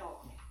 to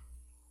help me.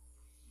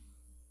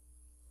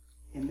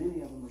 And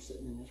many of them are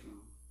sitting in this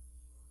room.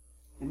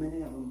 And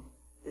many of them,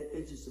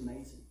 it's just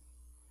amazing.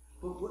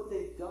 But what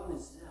they've done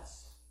is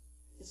this.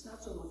 It's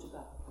not so much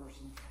about the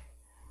person.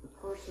 The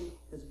person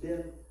has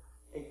been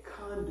a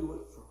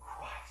conduit for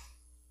Christ.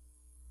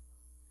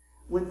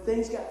 When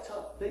things got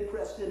tough, they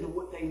pressed into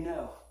what they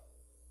know.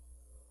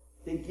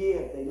 They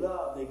give, they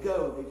love, they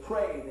go, they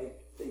pray,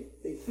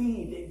 they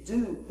feed, they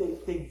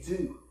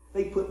do.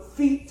 They put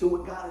feet to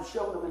what God has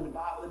shown them in the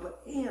Bible. They put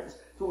hands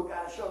to what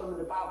God has shown them in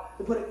the Bible.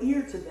 They put an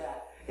ear to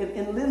that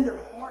and lend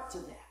their heart to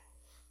that.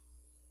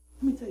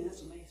 Let me tell you,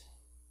 that's amazing.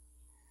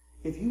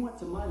 If you went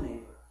to my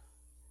neighbor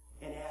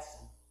and asked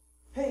him,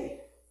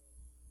 hey,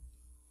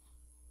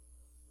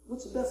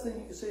 what's the best thing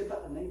you can say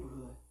about the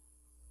neighborhood?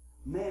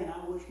 Man,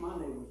 I wish my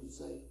neighbors would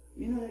say,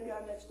 you know that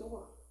guy next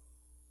door?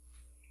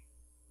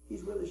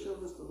 He's really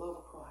shown us the love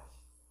of Christ.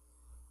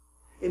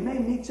 It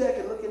made me check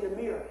and look in the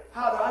mirror.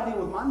 How do I deal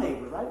with my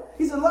neighbors, right?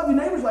 He said, love your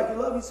neighbors like you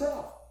love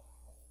yourself.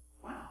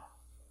 Wow.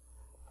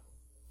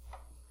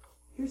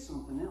 Here's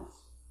something else.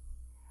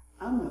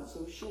 I'm not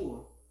so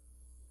sure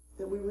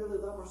that we really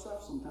love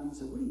ourselves sometimes. I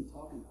said, what are you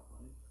talking about,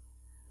 buddy?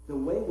 The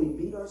way we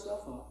beat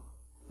ourselves up,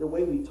 the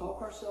way we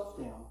talk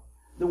ourselves down,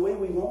 The way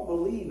we won't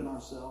believe in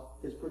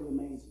ourselves is pretty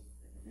amazing.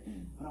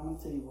 But I'm going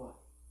to tell you what.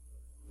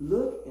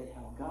 Look at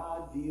how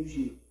God views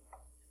you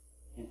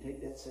and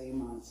take that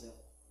same mindset,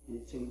 and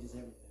it changes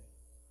everything.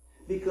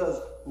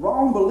 Because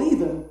wrong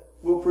believing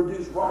will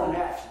produce wrong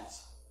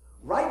actions.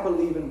 Right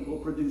believing will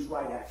produce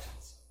right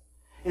actions.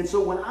 And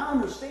so when I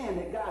understand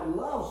that God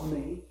loves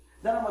me,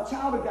 that I'm a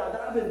child of God,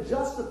 that I've been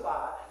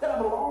justified, that I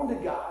belong to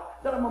God,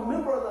 that I'm a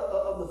member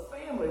of the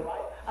family,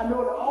 right? I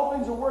know that all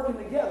things are working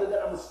together,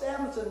 that I'm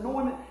established,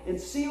 anointed, and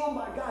sealed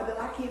by God, that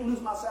I can't lose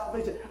my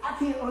salvation. I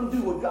can't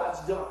undo what God's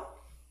done.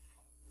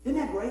 Isn't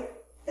that great?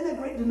 Isn't that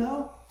great to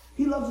know?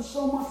 He loves us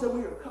so much that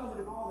we are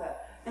covered in all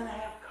that. And I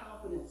have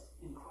confidence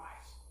in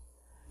Christ.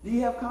 Do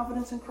you have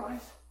confidence in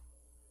Christ?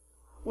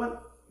 When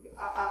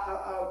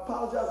I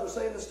apologize for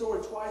saying the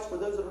story twice for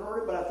those that have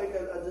heard it, but I think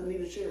I didn't need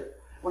to share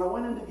it. When I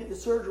went in to get the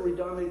surgery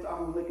done, I'm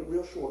going to make it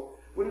real short.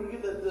 When I went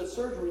in to get the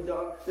surgery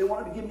done, they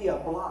wanted to give me a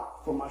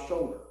block for my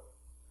shoulder,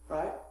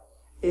 right?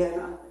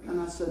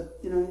 And I said,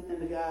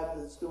 and the guy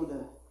that's doing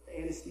the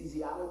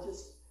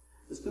anesthesiologist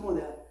that's doing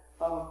that,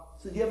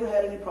 said, you ever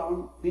had any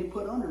problem being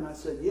put under? And I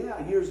said,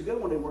 yeah, years ago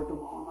when they worked on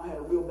my arm, I had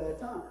a real bad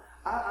time.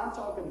 I'm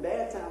talking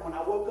bad time. When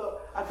I woke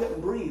up, I couldn't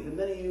breathe. And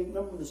many of you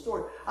remember the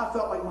story. I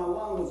felt like my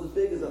lung was as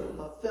big as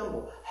a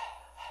thimble.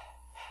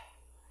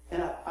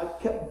 And I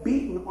kept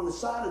beating on the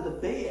side of the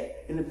bed,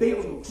 and the bed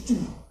was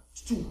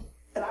going,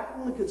 and I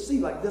only could see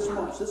like this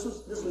much. This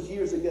was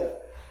years ago.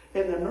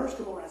 And the nurse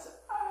came over and I said,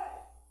 I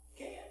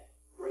can't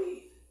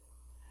breathe.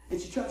 And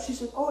she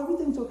said, oh,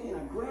 everything's okay. And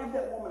I grabbed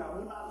that woman. I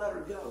would not let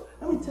her go.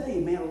 Let me tell you,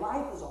 man,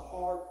 life is a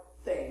hard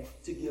thing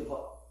to give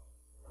up.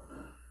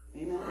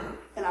 Amen.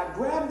 And I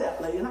grabbed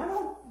that lady, and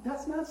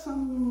that's not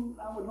something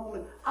I would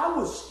normally. I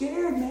was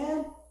scared,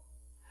 man.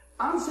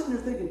 I'm sitting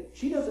there thinking,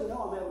 she doesn't know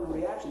I'm having a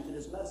reaction to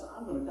this medicine.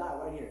 I'm going to die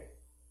right here.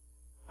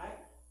 Right?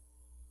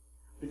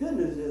 The good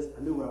news is,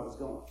 I knew where I was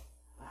going.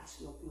 I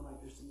still feel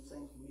like there's some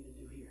things for me to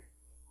do here.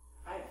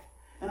 Right?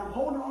 And I'm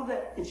holding on to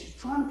that, and she's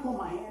trying to pull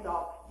my hand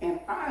off,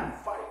 and I'm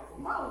fighting for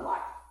my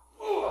life.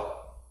 Ugh.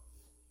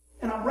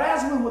 And I'm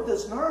wrestling with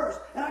this nurse,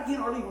 and I can't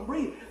hardly even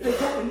breathe. They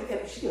go,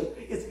 and she goes,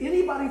 is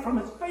anybody from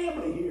his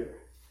family here?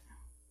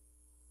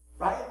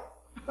 Right?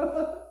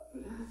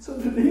 So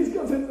Denise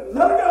comes in and says,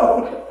 let her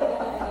go.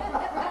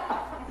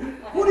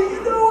 What are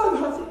you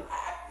doing? I said,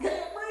 I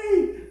can't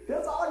breathe.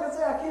 That's all I can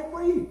say, I can't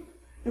breathe.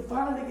 And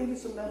finally they gave me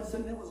some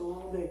medicine. It was a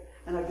long day.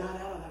 And I got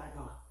out of that. I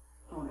go,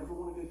 I don't ever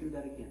want to go through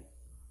that again.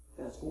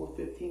 Fast forward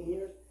 15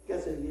 years.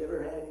 Guess have you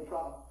ever had any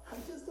problem?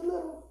 Just a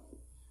little.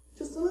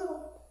 Just a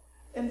little.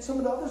 And some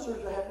of the other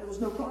surgeries I had, there was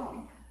no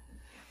problem.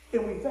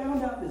 And we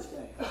found out this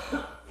day.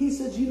 He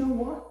said, you know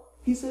what?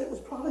 He said it was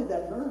probably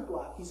that nerve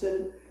block. He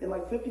said in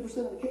like 50%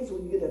 of the cases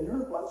when you get that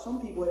nerve block,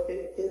 some people,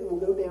 it will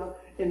go down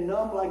and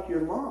numb like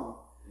your lung.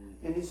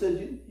 And he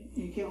said,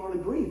 you can't hardly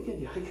breathe,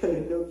 can you? I go,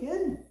 no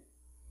kidding.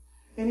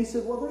 And he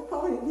said, well, there's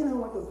probably,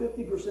 like a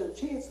 50%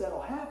 chance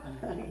that'll happen.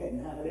 I go,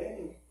 not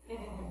it ain't.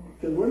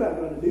 Because we're not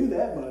going to do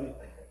that, buddy.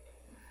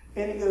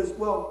 And he goes,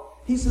 well,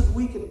 he says,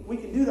 we can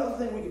do the other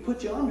thing, we can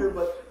put you under,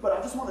 but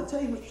I just want to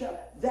tell you, Mr. Chapman,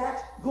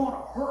 that's going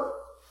to hurt.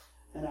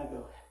 And I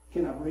go,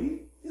 can I breathe?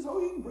 He says,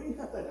 oh, you can breathe.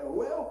 I thought,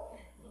 well,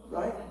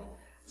 right?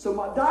 So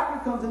my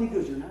doctor comes and he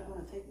goes, you're not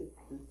going to take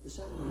the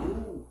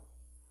second.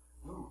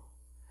 No.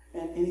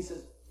 And he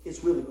says,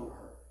 it's really going to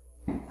hurt.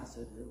 I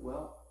said,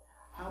 well,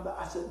 how about,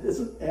 I said, this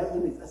is,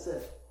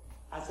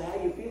 I said,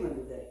 how you feeling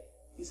today?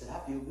 He said, I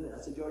feel good.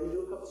 I said, you already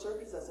do a couple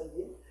surgeries? I said,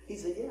 yeah. He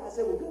said, yeah. I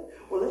said, well, good.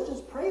 Well, let's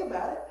just pray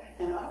about it,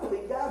 and I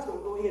believe God's going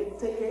to go ahead and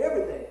take care of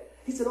everything.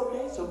 He said,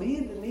 okay. So me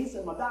and Denise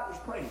and my doctor's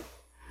praying.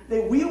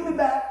 They wheeled me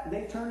back, and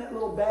they turned that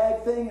little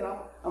bag thing, and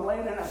I'm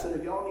laying there, and I said,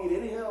 if y'all need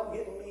any help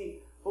getting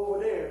me over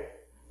there,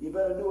 you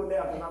better do it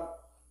now, because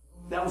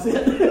that was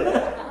it.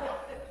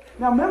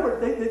 Now, remember,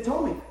 they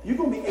told me, you're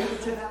going to be 8 to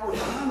 10 hours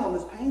behind on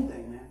this pain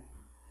thing, man.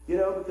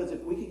 Because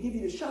if we could give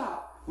you the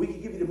shot, we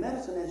could give you the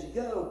medicine as you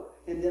go,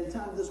 and then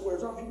time this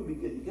wears off, you could be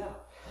good to go.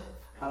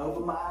 I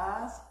open my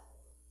eyes,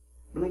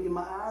 blinking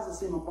my eyes, I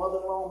see my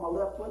mother-in-law on my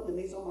left foot,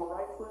 Denise on my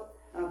right foot,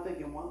 and I'm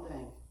thinking one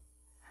thing,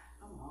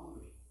 I'm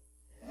hungry.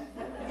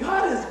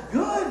 God is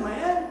good,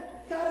 man.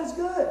 God is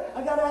good.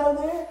 I got out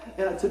of there,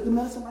 and I took the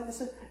medicine, like I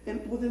said,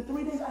 and within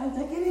 3 days, I didn't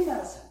take any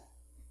medicine.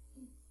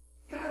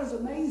 God is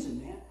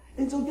amazing, man.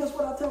 And so guess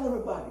what I tell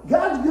everybody?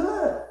 God's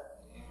good.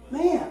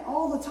 Man,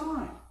 all the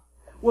time.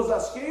 Was I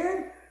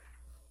scared?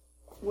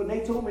 When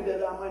they told me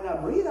that I might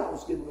not breathe, I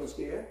was getting a little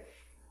scared.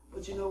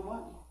 But you know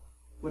what?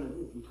 What it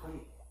is, we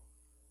prayed.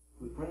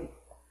 We prayed.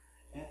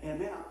 And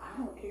man, I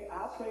don't care.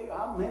 I'm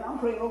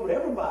praying over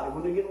everybody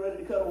when they're getting ready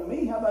to cut on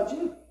me. How about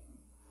you?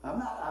 I'm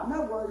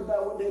not worried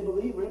about what they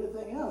believe or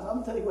anything else. I'm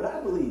going to tell you what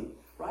I believe,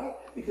 right?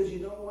 Because you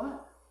know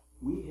what?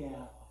 We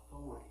have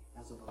authority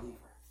as a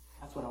believer.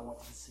 That's what I want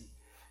you to see.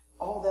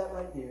 All that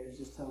right there is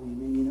just telling you,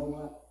 man, you know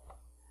what?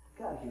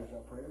 God hears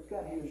our prayers.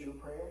 God hears your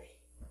prayers.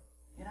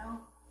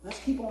 Let's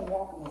keep on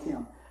walking with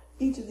Him.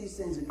 Each of these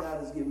things that God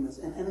has given us.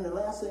 And the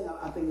last thing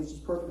I think is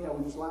just perfect how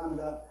we just lined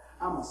it up.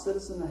 I'm a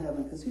citizen of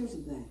heaven. Because here's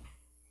the thing.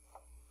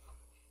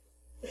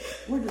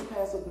 We're just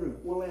passing through.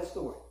 One last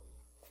story.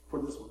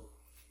 for this one.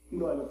 You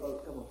know I got a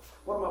boat. Come on.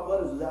 One of my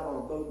buddies was out on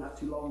a boat not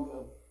too long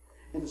ago,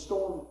 and the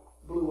storm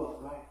blew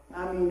up, right?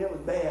 I mean, it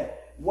was bad.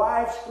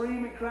 Wife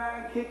screaming,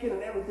 crying, kicking,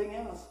 and everything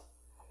else.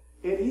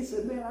 And he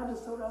said, man, I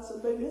just told her, I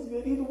said, baby, it's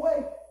good either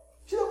way.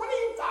 She said, what are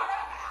you talking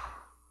about?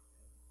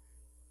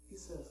 He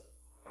says,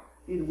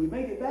 either we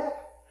make it back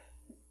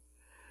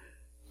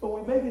or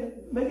we make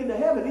it to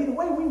heaven. Either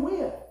way, we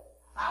win.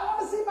 I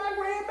want to see my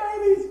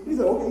grandbabies. He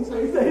said, okay.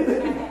 So he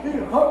said, he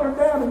hunkered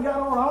down and got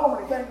on home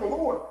and he thanked the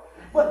Lord.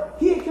 But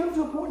he had come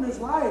to a point in his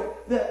life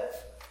that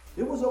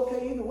it was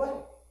okay either way.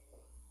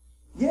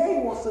 Yeah, he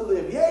wants to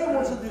live. Yeah, he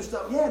wants to do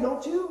stuff. Yeah,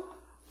 don't you?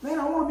 Man,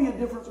 I want to be a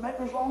difference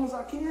maker as long as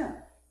I can.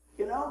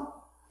 You know?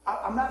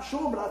 I'm not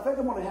sure, but I think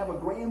I'm going to have a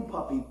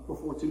grandpuppy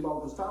before too long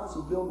because Thomas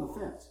is building a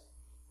fence.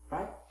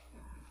 Right?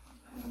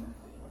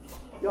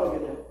 Y'all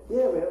get that?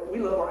 Yeah, man. We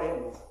love our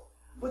animals.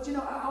 But, you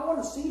know, I want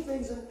to see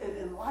things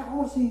in life. I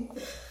want to see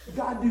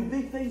God do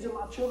big things in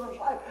my children's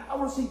life. I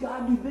want to see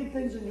God do big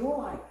things in your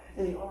life.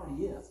 And he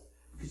already is.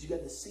 Because you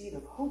got the seed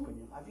of hope in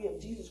your life. You have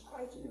Jesus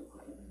Christ in your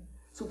life.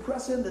 So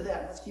press into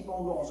that. Let's keep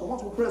on going. So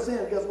once we press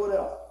in, guess what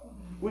else?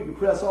 We can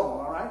press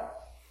on, all right?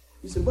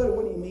 You say, buddy,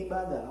 what do you mean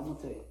by that? I'm going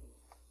to tell you.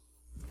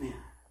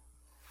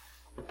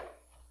 Man.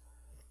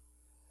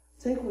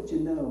 Take what you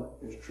know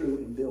is true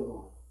and build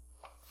on it.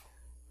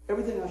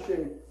 Everything I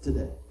shared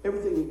today,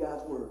 everything in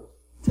God's Word,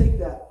 take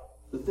that,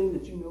 the thing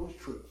that you know is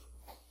true,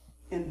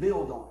 and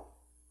build on it.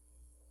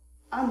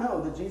 I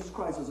know that Jesus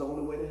Christ is the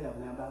only way to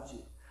heaven. How about you?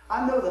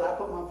 I know that I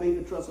put my faith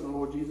and trust in the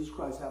Lord Jesus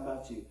Christ. How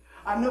about you?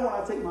 I know when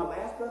I take my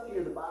last breath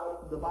here, the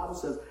Bible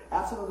says,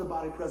 absent of the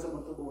body, present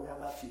with the Lord. How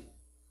about you?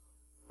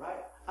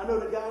 Right? I know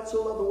that God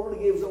so loved the world,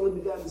 he gave his only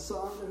begotten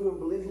Son, that whoever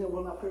believes in him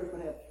will not perish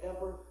but have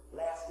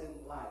everlasting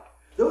life.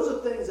 Those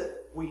are things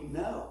that we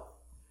know.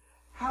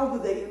 How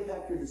do they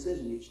impact your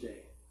decision each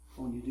day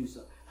when you do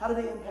something? How do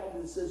they impact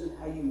the decision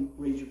how you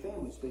raise your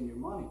family, spend your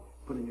money,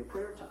 put in your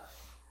prayer time?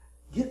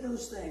 Get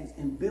those things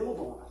and build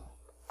on them.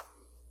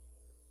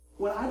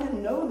 When I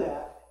didn't know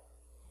that,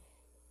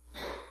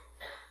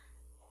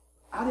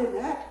 I didn't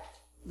act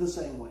the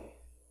same way.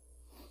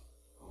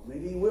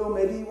 Maybe he will,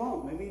 maybe he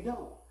won't, maybe he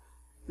don't.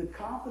 The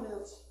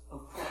confidence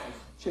of Christ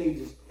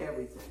changes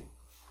everything.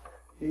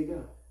 Here you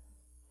go.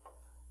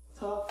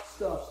 Tough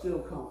stuff still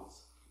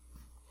comes.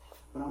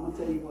 But I'm going to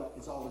tell you what,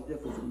 it's all the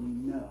difference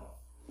when you know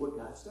what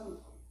God's done for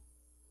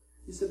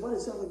you. You said, but it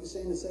sounds like you're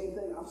saying the same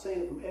thing. I'm saying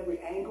it from every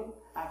angle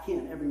I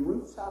can. Every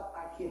rooftop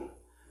I can.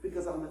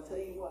 Because I'm going to tell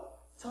you what,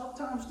 tough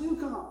times do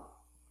come.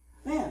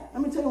 Man,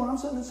 let me tell you, when I'm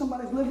sitting in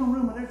somebody's living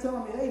room and they're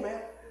telling me, hey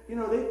man, you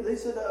know, they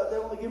said they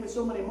only give me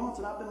so many months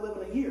and I've been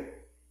living a year.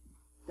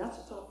 That's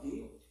a tough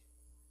deal.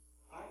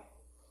 Right?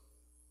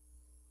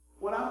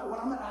 When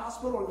I'm at the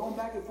hospital and going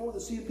back and forth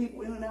and seeing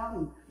people in and out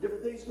and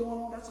different things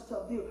going on, that's a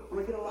tough deal.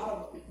 When I get a lot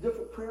of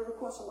different prayer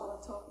requests, a lot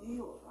of tough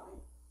deals,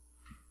 right?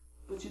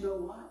 But you know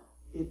what?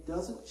 It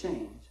doesn't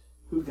change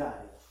who God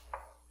is.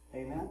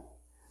 Amen?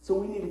 So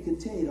we need to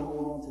continue to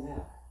hold on to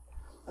that.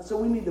 And so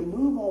we need to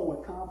move on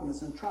with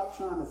confidence and stop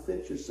trying to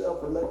fix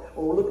yourself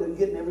or look at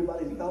getting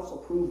everybody else's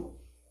approval.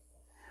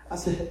 I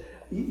said,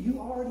 you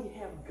already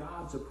have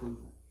God's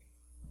approval.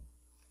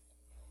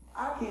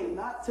 I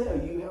cannot tell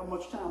you how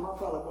much time I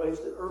probably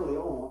wasted early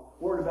on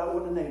worried about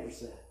what the neighbor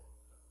said.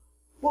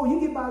 Well, you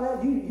get by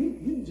that,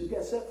 you just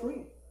got set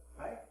free,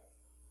 right?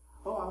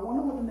 Oh, I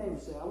wonder what the neighbor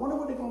said. I wonder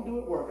what they're going to do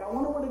at work. I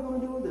wonder what they're going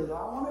to do with this.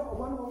 I wonder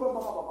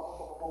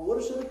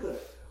what should have could,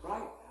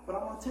 right? But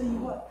I'm going to tell you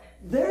what,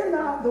 they're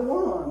not the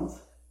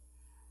ones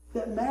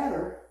that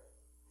matter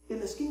in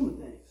the scheme of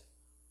things.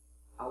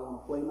 I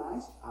want to play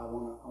nice. I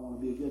want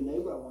to be a good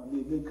neighbor. I want to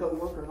be a good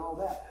co-worker and all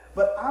that.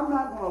 But I'm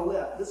not going to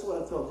let, this is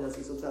what I tell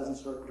Jesse sometimes he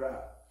starts to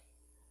drive.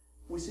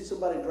 We see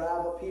somebody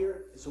drive up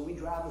here, so we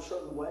drive a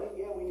certain way.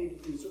 Yeah, we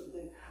need to do certain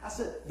things. I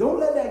said, don't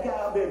let that guy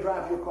out there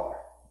drive your car.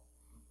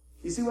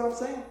 You see what I'm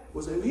saying?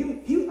 Well, so he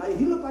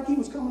looked like he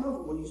was coming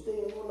over. Well, you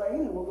stay in your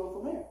lane and we'll go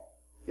from there.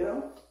 You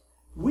know?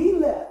 We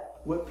let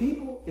what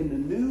people in the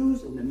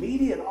news and the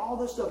media and all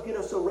this stuff get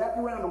us so wrapped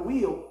around the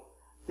wheel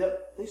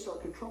that they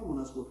start controlling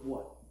us with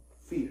what?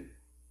 Fear.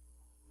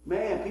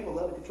 Man, people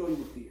love to control you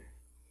with fear.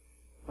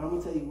 But I'm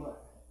going to tell you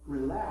what.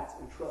 Relax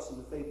and trust in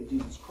the faith of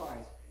Jesus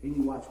Christ and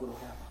you watch what will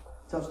happen.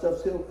 Tough stuff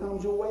still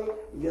comes your way,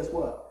 and guess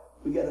what?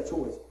 We got a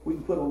choice. We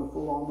can put on the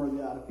full armor of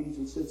God.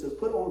 Ephesians 6 says,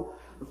 put on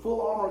the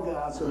full armor of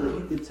God so that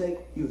you can take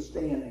your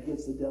stand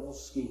against the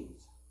devil's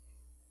schemes.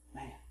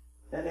 Man,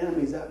 that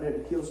enemy's out there to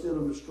kill, steal,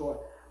 and destroy.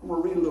 I'm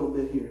going to read a little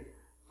bit here.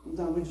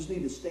 Sometimes we just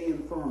need to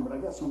stand firm, but I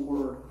got some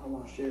word I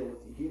want to share with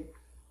you here.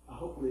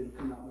 Hopefully it'll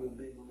come out real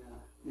big on that.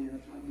 Man,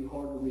 it might be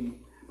hard to read.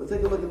 But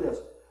take a look at this.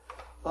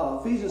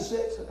 Ephesians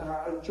 6, and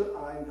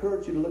I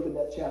encourage you to look at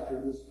that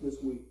chapter this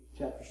week,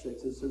 chapter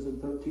 6. It says in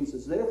 13, it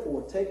says,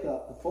 therefore take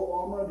up the full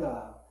armor of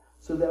God,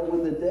 so that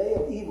when the day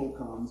of evil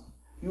comes,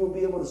 you will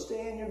be able to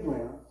stand your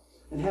ground,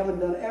 and having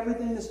done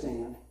everything to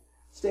stand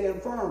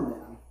firm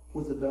then,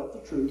 with the belt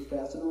of truth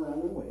fastened around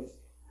your waist,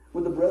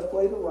 with the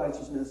breastplate of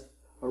righteousness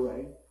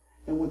arrayed,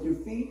 and with your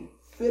feet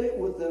fitted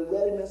with the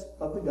readiness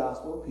of the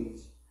gospel of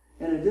peace.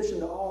 In addition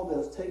to all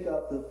this, take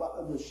up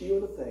the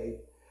shield of faith,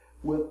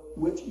 with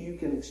which you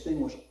can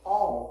extinguish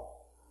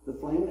all the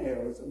flaming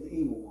arrows of the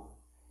evil one.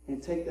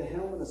 And take the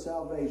helmet of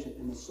salvation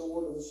and the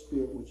sword of the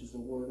Spirit, which is the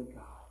Word of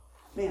God.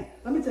 Man,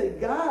 let me tell you,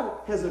 God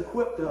has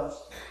equipped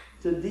us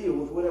to deal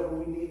with whatever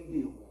we need to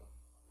deal with.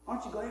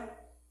 Aren't you glad?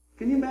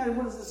 Can you imagine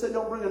what does it say?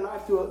 Don't bring a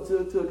knife to a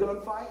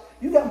gunfight.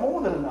 You got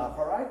more than enough,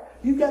 all right?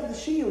 You got the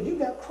shield. You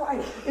got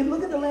Christ. And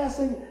look at the last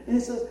thing. And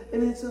it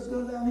says,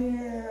 go down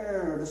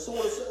here, the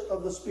sword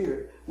of the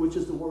Spirit, which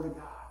is the Word of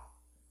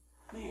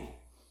God. Man,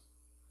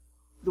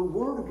 the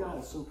Word of God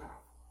is so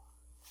powerful.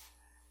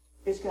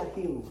 It's got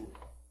healing in it.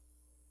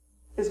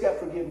 It's got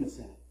forgiveness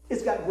in it.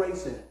 It's got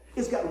grace in it.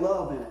 It's got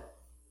love in it.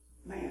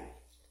 Man,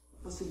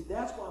 but see,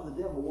 that's why the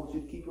devil wants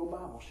you to keep your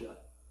Bible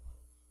shut.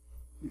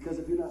 Because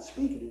if you're not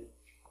speaking it,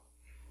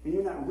 and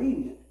you're not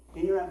reading it,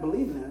 and you're not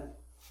believing in it,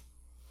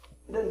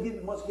 it doesn't give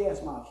you much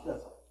gas mileage,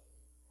 does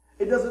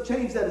it? It doesn't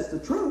change that it's the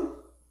truth.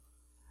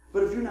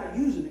 But if you're not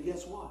using it,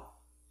 guess what?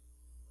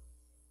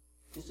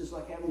 It's just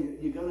like having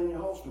your gun in your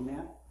holster,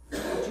 man.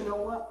 But you know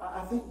what?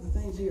 I think the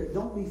things here,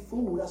 don't be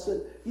fooled. I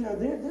said,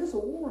 there's a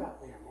war out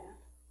there, man.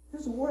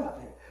 There's a war out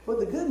there. But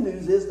the good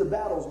news is the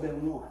battle's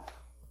been won.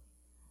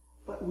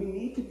 But we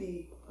need to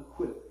be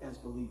equipped as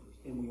believers,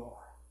 and we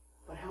are.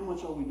 But how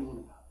much are we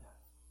doing about that?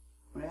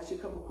 I'm going to ask you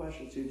a couple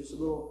questions here, just a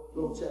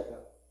little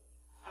checkup.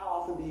 How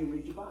often do you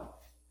read your Bible?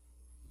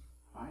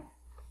 All right?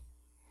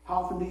 How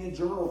often do you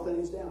journal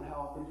things down?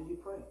 How often do you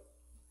pray?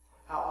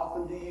 How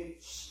often do you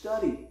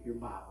study your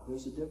Bible?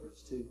 There's a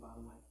difference too, by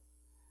the way.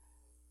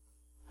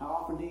 How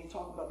often do you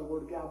talk about the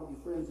Word of God with your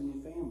friends and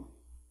your family?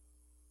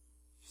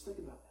 Just think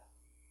about that.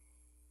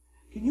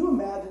 Can you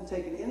imagine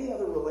taking any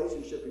other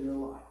relationship in your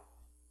life?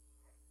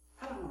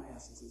 How do I want to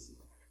ask this?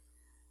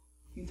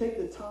 You take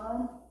the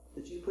time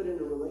that you put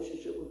into a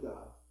relationship with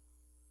God,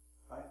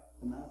 right?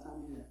 The amount of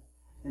time you have.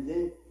 And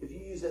then if you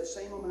use that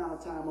same amount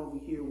of time over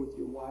here with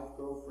your wife,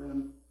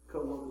 girlfriend,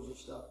 co-workers and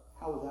stuff,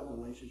 how would that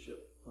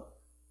relationship look?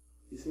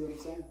 You see what I'm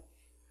saying?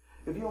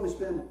 If you only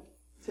spend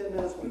 10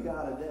 minutes with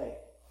God a day,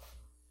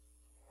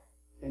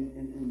 and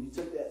you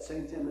took that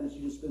same 10 minutes,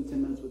 you just spend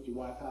 10 minutes with your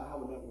wife, how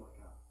would that work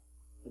out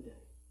a day?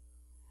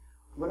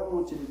 What I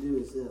want you to do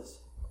is this.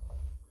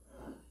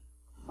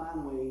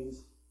 Find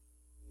ways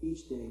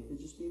each day to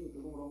just be with the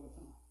Lord all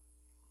the time.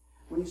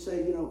 When you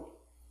say,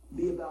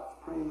 be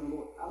about praying to the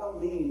Lord, I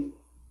don't mean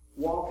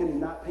walking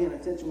and not paying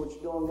attention to what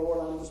you're doing, Lord,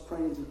 I'm just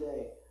praying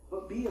today.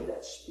 But be of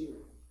that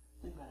spirit.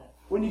 Think about that.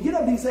 When you get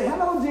up, do you say,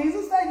 hello,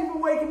 Jesus, thank you for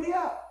waking me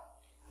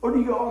up? Or do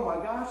you go, oh my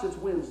gosh, it's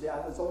Wednesday,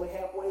 it's only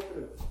halfway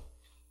through.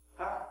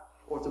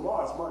 Or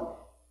tomorrow's Monday.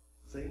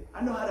 See?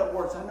 I know how that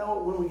works. I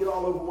know when we get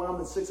all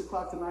overwhelmed at 6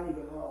 o'clock tonight, you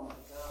go, oh my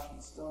gosh,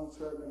 my stomach's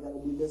hurting. I got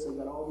to do this. I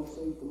got all these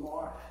things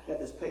tomorrow. Got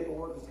this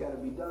paperwork that's got to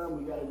be done.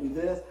 We got to do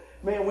this.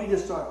 Man, we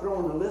just start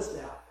throwing the list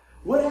out.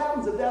 What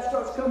happens if that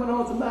starts coming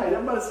on tonight?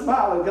 Everybody's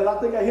smiling because I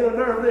think I hit a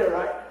nerve there,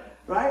 right?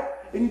 Right?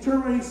 And you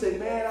turn around and you say,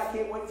 man, I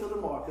can't wait till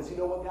tomorrow because you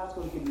know what? God's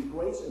going to give me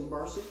grace and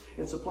mercy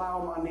and supply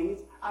all my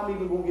needs. I'm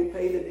even going to get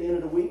paid at the end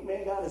of the week.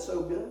 Man, God is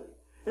so good.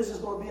 This is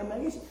going to be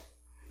amazing.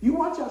 You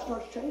watch how it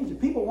starts changing.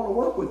 People want to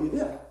work with you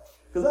then.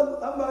 Because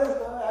everybody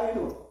else, how you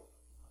doing?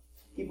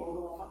 Keep on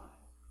going by.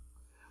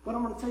 But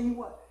I'm going to tell you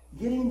what.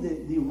 Getting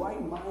the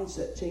right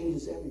mindset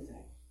changes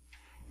everything.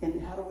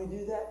 And how do we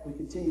do that? We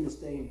continue to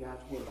stay in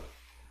God's Word.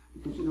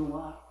 Because you know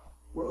why?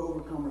 We're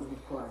overcomers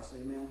with Christ.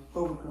 Amen?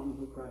 Overcomers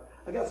with Christ.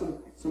 I got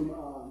some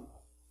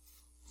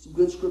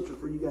good scripture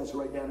for you guys to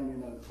write down in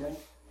your notes, okay?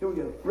 Here we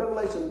go.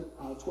 Revelation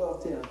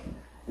 12:10.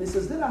 And it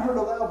says, Then I heard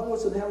a loud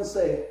voice in heaven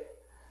say,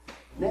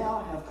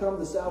 Now have come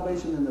the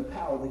salvation and the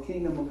power, the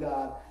kingdom of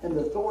God, and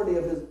the authority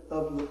of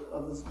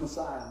his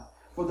Messiah.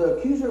 For the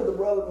accuser of the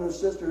brother and the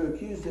sister who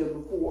accused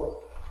him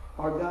before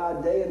our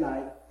God day and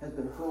night has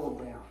been hurled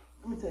down.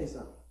 Let me tell you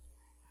something.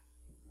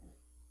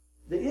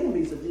 The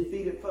enemy's a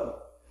defeated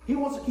foe. He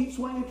wants to keep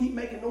swinging, keep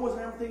making noise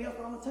and everything else,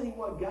 but I'm going to tell you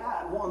what,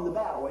 God won the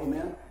battle,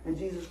 amen, in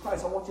Jesus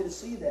Christ. I want you to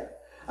see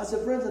that. I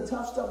said, friends, in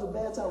tough stuff, in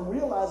bad time,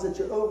 realize that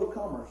you're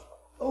overcomers.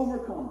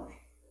 Overcomers.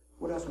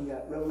 What else we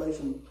got?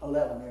 Revelation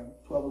 11 here,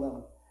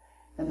 12:11.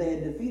 And they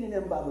had defeated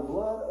him by the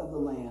blood of the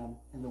Lamb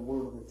and the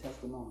word of their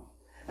testimony.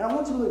 And I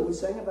want you to look, we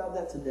sang about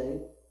that today,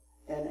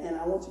 and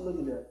I want you to look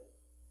at that.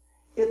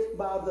 It's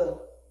by the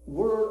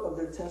word of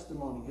their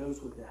testimony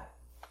goes with that.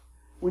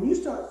 When you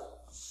start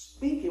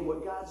speaking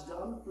what God's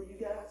done for you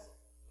guys,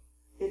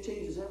 it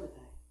changes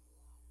everything.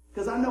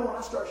 Because I know when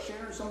I start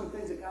sharing some of the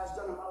things that God's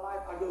done in my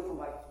life, I go from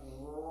like,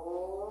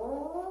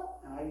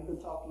 and I even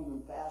talk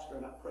even faster,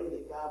 and I pray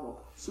that God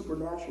will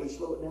supernaturally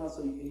slow it down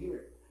so you can hear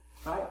it.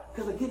 Right?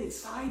 Because I get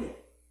excited.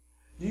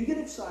 Do you get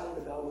excited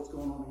about what's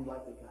going on in your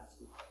life that God's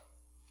doing?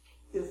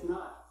 If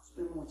not,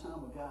 spend more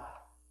time with God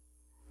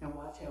and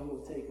watch how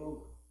He'll take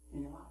over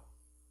in your life.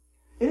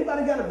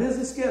 Anybody got a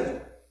busy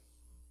schedule?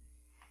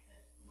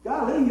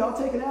 Golly, y'all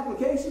taking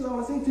applications? I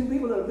want to see two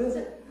people that are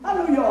busy. I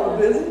know y'all are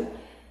busy.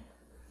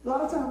 A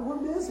lot of times we're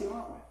busy,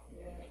 aren't we?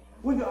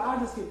 We go, I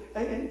just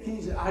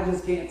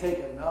can't take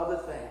another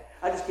thing.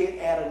 I just can't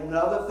add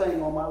another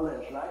thing on my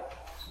list, right?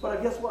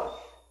 But guess what?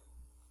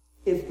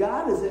 If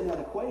God is in that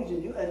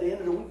equation, you at the end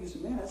of the week, you say,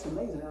 man, that's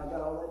amazing how I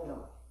got all that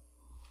done.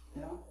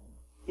 You know?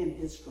 In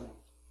His strength.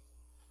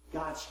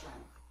 God's strength.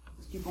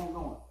 Let's keep on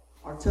going.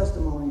 Our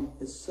testimony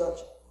is such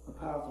a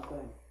powerful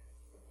thing.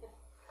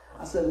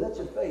 I said, let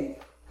your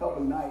faith help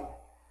ignite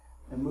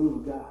and move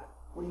with God.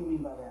 What do you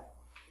mean by that?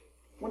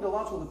 Went to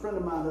lunch with a friend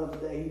of mine the other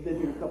day. He'd been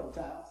here a couple of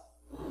times.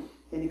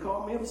 And he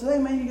called me up and said, hey,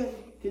 man,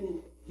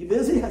 you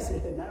busy? I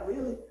said, not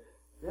really.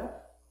 Yeah.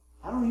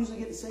 I don't usually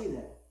get to say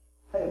that.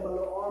 Hey, my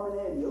little arm and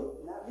head, yo,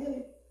 not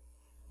really.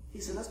 He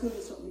said, let's go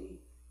get something to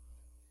eat.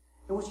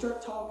 And we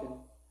start talking.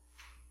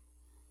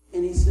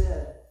 And he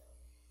said,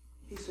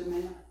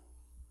 man,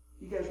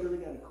 you guys really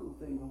got a cool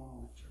thing going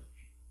on at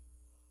church.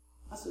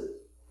 I said,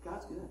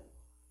 God's good.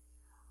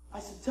 I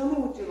said, tell me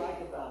what you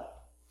like about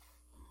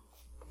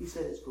it. He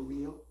said, it's for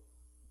real.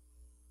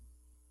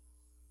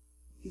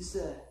 He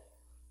said,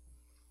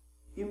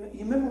 you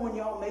remember when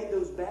y'all made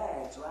those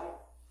bags, right?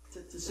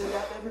 To send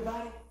out to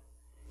everybody?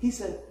 He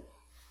said,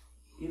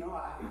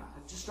 I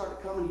just started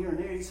coming here and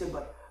there. He said,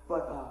 but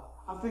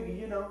I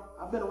figured,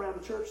 I've been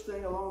around the church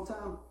thing a long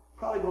time,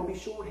 probably going to be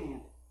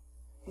shorthand.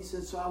 He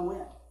said, so I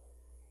went.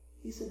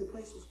 He said, the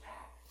place was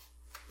packed.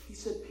 He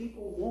said,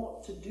 people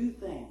want to do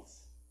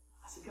things.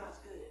 I said, God's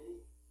good, isn't He?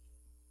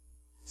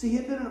 See, he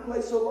had been in a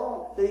place so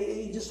long that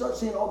he just started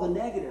seeing all the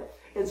negative.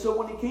 And so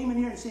when he came in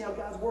here and see how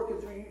God's working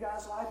through you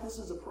guys' life, this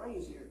is a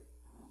praise here.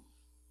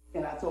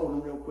 And I told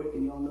him real quick,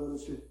 and y'all know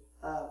this truth.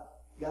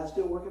 God's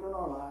still working on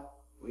our life.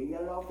 We ain't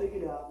got it all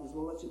figured out. Just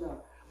want to let you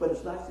know. But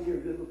it's nice to hear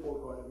a good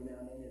report card every now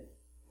and then, isn't it?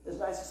 It's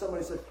nice that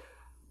somebody said,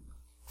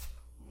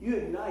 you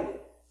ignited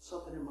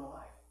something in my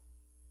life.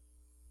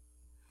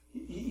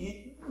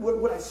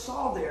 What I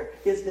saw there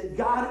is that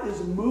God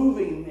is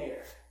moving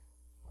there.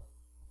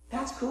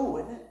 That's cool,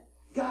 isn't it?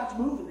 God's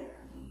moving there.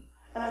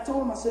 And I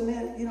told him, I said,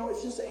 man,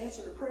 it's just an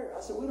answer to prayer.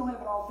 I said, we don't have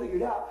it all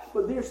figured out,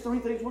 but there's 3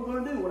 things we're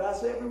going to do, what I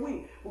say every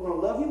week. We're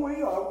going to love you where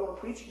you are. We're going to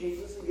preach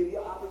Jesus and give you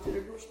an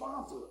opportunity to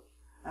respond to it.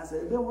 I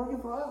said, it's been working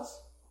for us,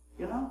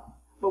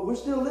 But we're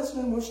still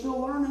listening. We're still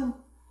learning.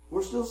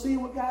 We're still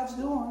seeing what God's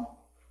doing.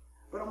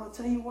 But I'm going to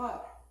tell you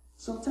what.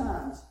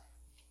 Sometimes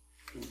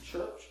in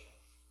church,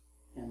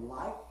 in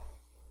life,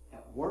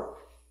 at work,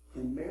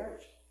 in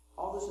marriage,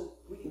 all this,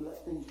 we can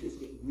let things just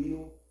get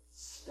real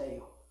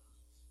stale.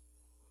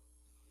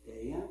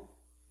 Day in,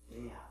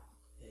 day out.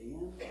 Day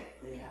in,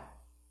 day out.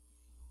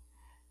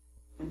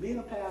 And being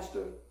a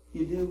pastor,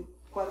 you do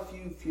quite a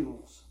few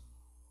funerals.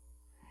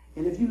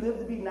 And if you live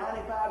to be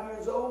 95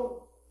 years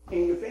old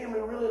and your family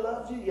really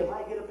loves you, you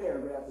might get a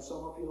paragraph to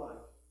sum up your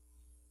life.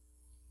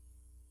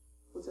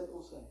 What's that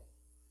going to say?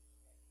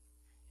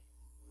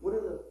 What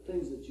are the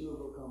things that you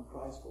have overcome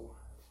Christ for?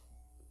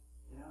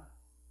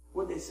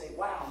 What they say?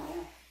 Wow,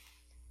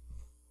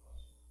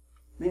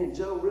 man,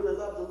 Joe really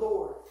loved the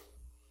Lord.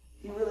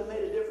 He really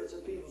made a difference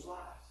in people's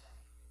lives.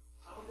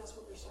 I hope that's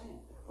what they're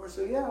saying. Or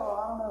say, yeah, well,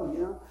 I don't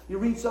know, You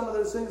read some of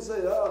those things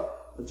and say,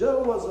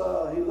 Joe was,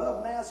 he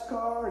loved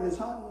NASCAR and his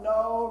hunting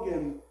dog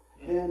and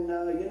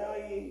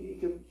he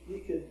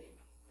could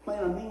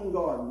plant a mean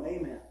garden.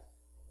 Amen.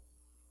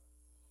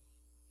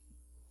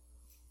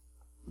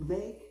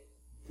 Make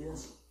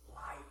this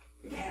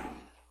life count.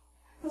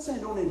 I'm not saying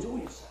don't enjoy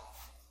yourself.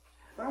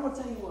 But I'm going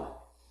to tell you what.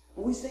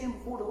 When we stand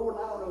before the Lord,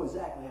 and I don't know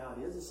exactly how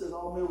it is. It says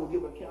all men will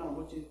give account of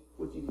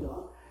what you've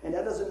done. And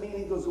that doesn't mean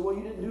He goes, well,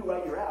 you didn't do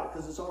right, you're out,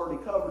 because it's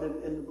already covered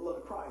in the blood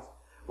of Christ.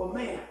 But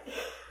man,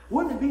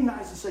 wouldn't it be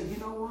nice to say, you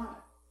know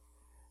what?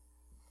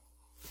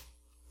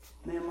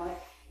 Man,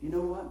 Mike, you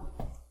know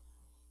what?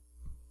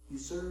 You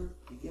served,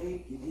 you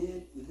gave, you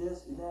did, you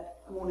this, you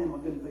that. Come on in, my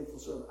good and faithful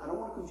servant. I don't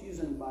want to confuse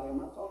anybody. I'm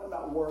not talking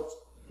about works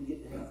to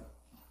get to heaven.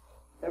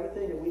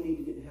 Everything that we need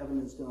to get to heaven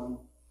is done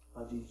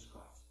by Jesus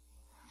Christ.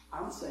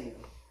 I'm saying,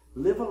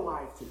 live a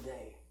life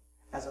today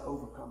as an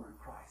overcomer in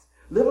Christ.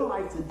 Live a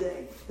life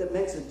today that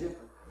makes a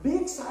difference. Be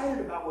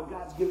excited about what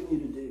God's given you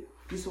to do.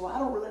 You say, well, I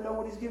don't really know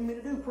what He's given me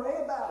to do.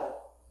 Pray about it.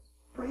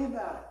 Pray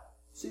about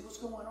it. See what's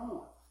going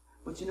on.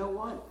 But you know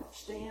what?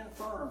 Stand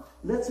firm.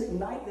 Let's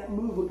ignite that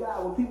move of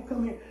God. When people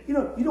come here, you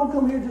don't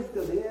come here just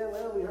because, we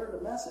heard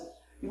the message.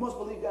 You must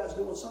believe God's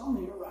doing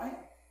something here, right?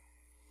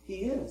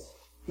 He is.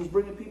 He's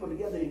bringing people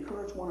together to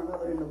encourage one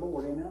another in the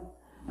Lord. Amen?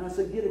 And I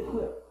said, get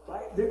equipped.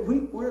 Right?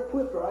 We're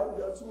equipped, right?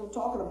 That's what we're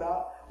talking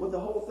about with the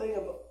whole thing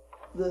of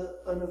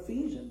in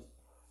Ephesians.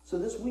 So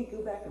this week,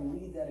 go back and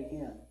read that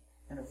again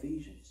in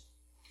Ephesians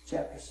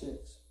chapter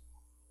 6.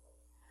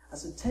 I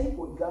said, take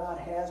what God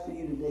has for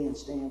you today and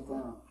stand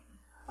firm.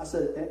 I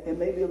said, it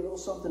may be a little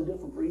something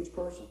different for each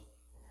person.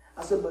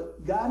 I said,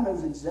 but God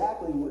knows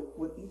exactly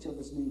what each of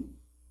us need.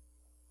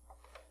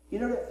 You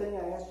know that thing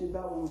I asked you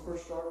about when we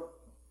first started?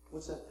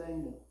 What's that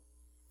thing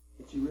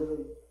that you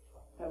really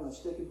having a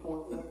sticking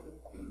point with,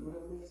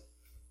 whatever it is?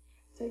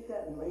 Take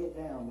that and lay it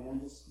down,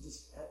 man.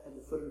 Just at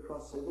the foot of the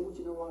cross. Say, Lord,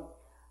 you know what?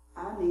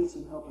 I need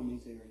some help in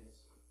these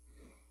areas.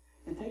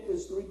 And take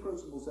those 3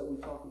 principles that we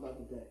talked about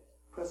today.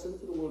 Press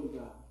into the Word of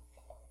God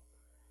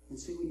and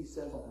see what He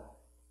says about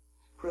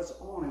it. Press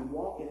on and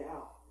walk it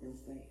out in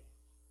faith.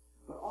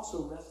 But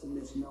also rest in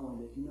this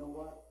knowing that, you know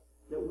what?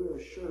 That we're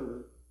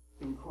assured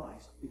in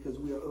Christ because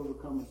we are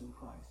overcomers in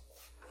Christ.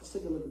 Let's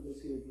take a look at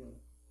this here again.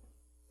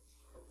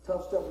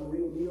 Tough stuff and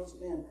real deals.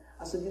 Man,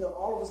 I said,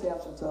 all of us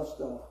have some tough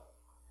stuff.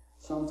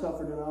 Some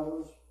tougher than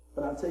others.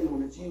 But I tell you,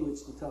 when it's you,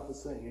 it's the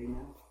toughest thing.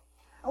 Amen.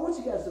 I want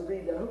you guys to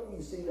read that. I hope you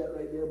can see that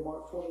right there,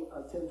 Mark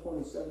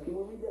 10:27. Can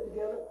we read that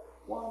together?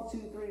 1,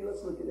 2, 3.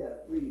 Let's look at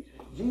that. Read.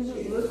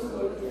 Jesus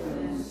looked at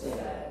him and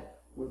said,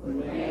 with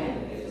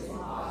man it is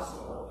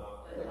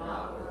impossible, but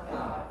not with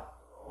God.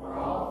 For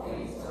all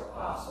things are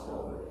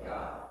possible with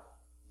God.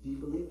 Do you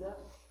believe that?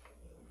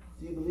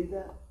 Do you believe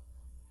that?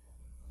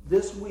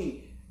 This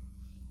week,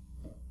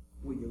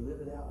 will you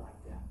live it out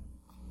like that?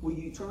 Will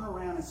you turn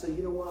around and say,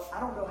 you know what? I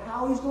don't know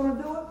how he's going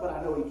to do it, but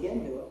I know he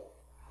can do it.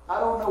 I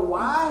don't know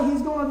why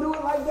he's going to do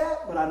it like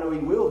that, but I know he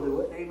will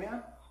do it.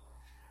 Amen?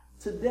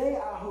 Today,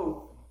 I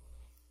hope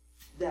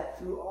that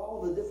through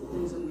all the different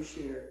things that we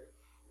shared,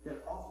 that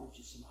it offered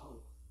you some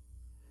hope.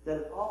 That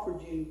it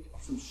offered you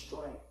some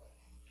strength.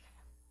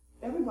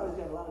 Everybody's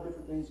got a lot of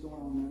different things going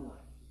on in their life.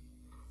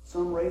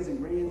 Some raising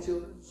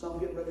grandchildren, some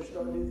getting ready to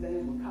start new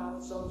things with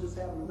college, some just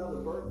having another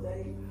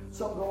birthday,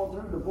 some going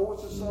through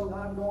divorces, some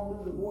not going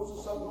through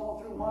divorces, some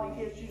going through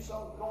money issues,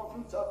 some going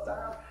through tough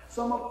times.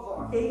 Some of us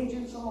are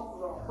aging, some of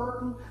us are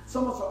hurting,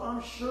 some of us are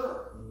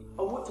unsure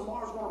of what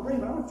tomorrow's going to bring.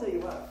 But I'm going to tell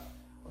you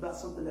about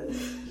something that is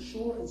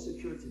sure and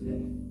secure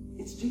today.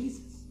 It's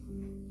Jesus.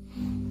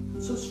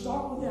 So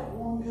start with that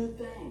one good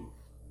thing.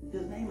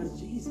 His name is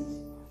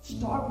Jesus.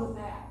 Start with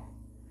that.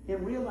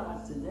 And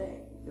realize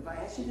today, if I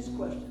ask you this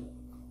question,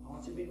 I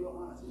want you to be real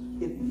honest.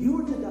 If you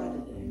were to die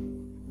today,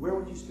 where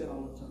would you spend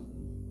all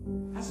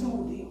eternity? That's the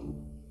whole deal.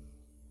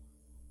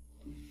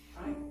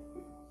 Right?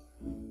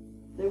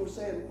 They were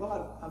saying,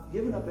 well, I've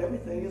given up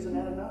everything. Isn't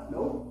that enough?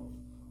 No.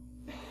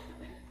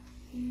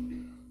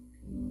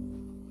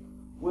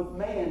 With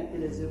man,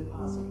 it is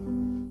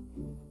impossible.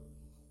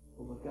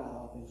 But with God,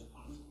 all things are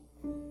possible.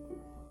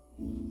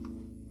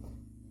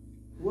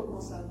 What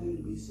must I do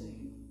to be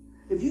saved?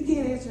 If you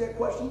can't answer that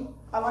question,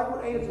 I like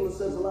what Angela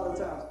says a lot of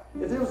times.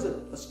 If there was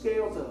a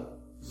scale to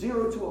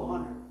 0 to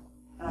 100,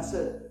 and I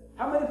said,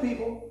 how many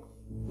people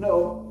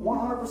know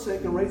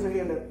 100% can raise their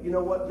hand that, you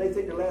know what, they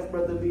take their last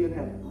breath, they'll be in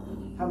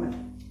heaven? How many?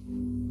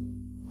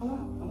 A lot.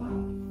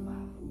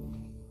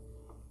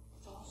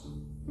 That's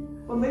awesome.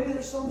 Well, maybe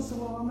there's some that say,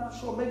 well, I'm not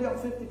sure. Maybe I'm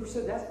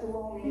 50%. That's the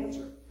wrong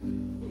answer.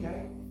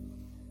 Okay?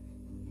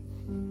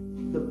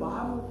 The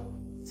Bible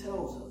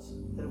tells us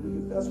that if we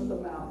confess with the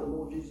mouth the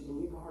Lord Jesus,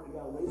 believe in the heart of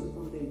God, raise it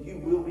from the dead, you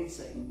will be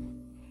saved.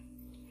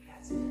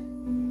 That's it.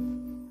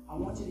 I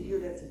want you to hear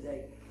that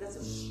today. That's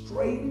a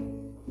straight,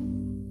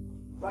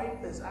 right,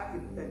 as I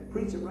could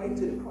preach it right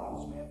to the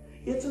cross, man.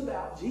 It's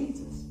about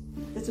Jesus.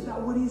 It's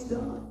about what he's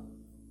done.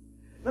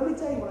 Let me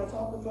tell you, when I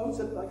talk to folks,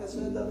 like I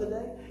said the other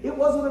day, it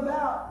wasn't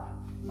about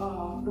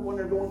when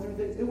they're going through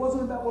things. It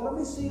wasn't about, well, let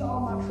me see all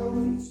my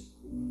trophies.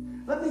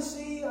 Let me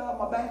see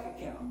my bank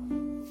account.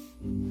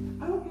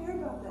 I don't care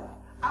about that.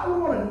 I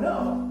want to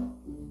know,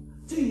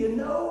 do you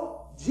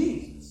know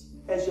Jesus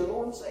as your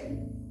Lord and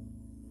Savior?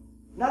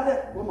 Not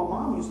that, well, my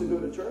mom used to go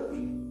to church.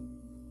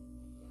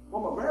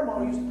 Well, my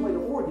grandma used to play the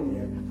organ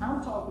there.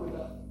 I'm talking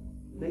about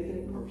making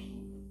it personal.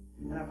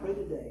 And I pray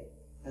today,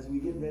 as we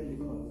get ready to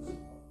close,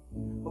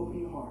 open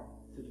your heart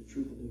to the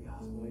truth of the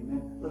gospel.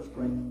 Amen? Let's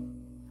pray.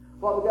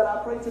 Father God,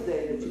 I pray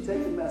today that you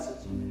take the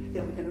message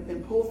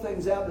and pull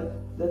things out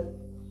that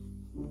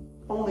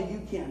only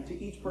you can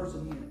to each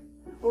person here.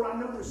 Lord, I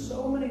know there's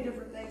so many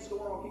different things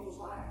going on in people's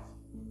lives.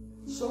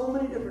 So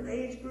many different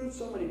age groups,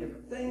 so many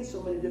different things,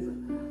 so many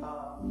different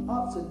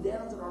ups and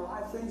downs in our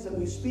life, things that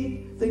we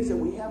speak, things that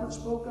we haven't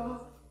spoke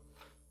of.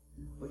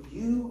 But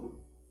you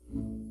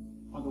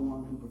are the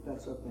one who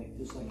perfects our faith,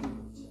 just like your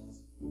word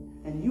says.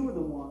 And you are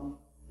the one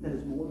that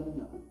is more than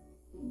enough.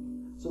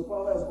 So,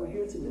 Father, as we're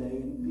here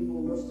today, and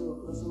people will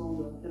listen on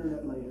the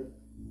internet later,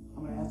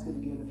 I'm going to ask it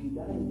again. If you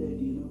die today,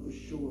 do you know for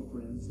sure,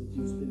 friends, that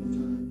you spend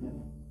eternity in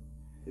heaven?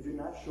 If you're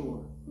not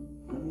sure,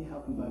 let me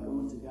help you by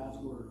going to God's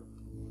Word.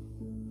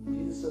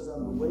 Jesus says,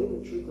 I'm the way,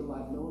 the truth, and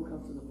life. No one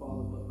comes to the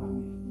Father but by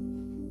me.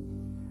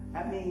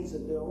 That means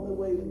that the only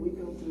way that we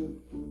come to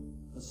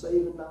a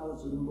saving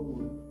knowledge of the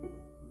Lord,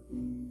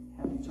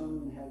 have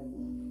eternity in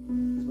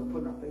heaven, is by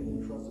putting our faith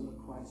and trust in what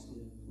Christ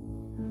did.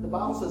 The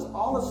Bible says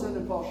all have sinned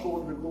and fall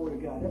short of the glory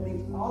of God. That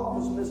means all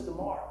of us missed the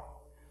mark.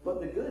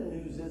 But the good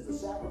news is the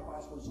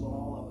sacrifice was for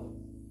all of it.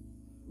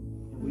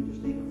 And we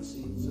just need to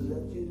receive it. So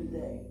that you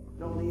today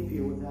don't leave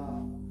here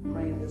without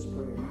praying this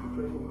prayer.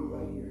 Pray with me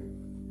right here.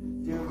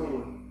 Dear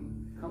Lord,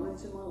 come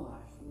into my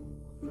life.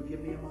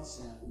 Forgive me of my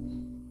sins.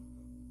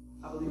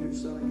 I believe you're the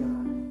Son of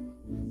God.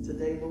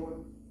 Today,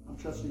 Lord, I'm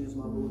trusting you as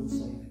my Lord and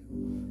Savior.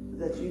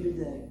 That you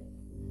today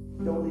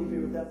don't leave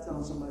here without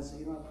telling somebody, say,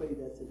 you know, I prayed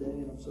that today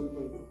and I'm so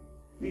grateful.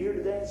 If you're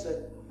here today and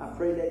said, I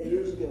prayed that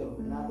years ago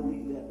and I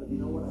believe that, but you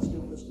know what? I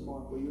still missed the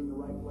mark. Well, you're in the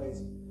right place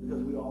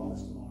because we all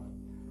missed the mark.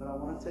 But I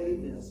want to tell you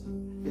this,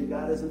 that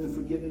God is in the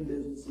forgiving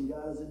business and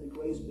God is in the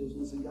grace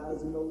business and God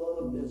is in the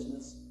love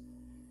business.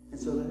 And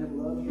so let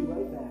him love you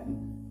right back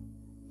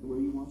to where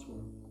you once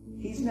were.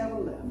 He's never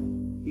left.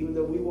 Even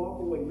though we walk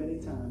away many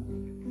times,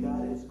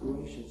 God is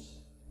gracious.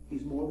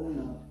 He's more than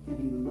enough. And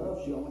He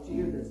loves you. I want you to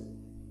hear this.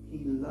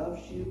 He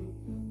loves you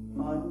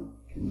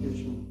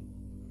unconditionally.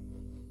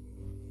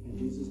 In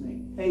Jesus'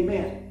 name.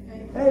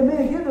 Amen.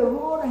 Amen. Give the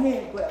Lord a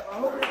hand clap. I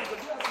hope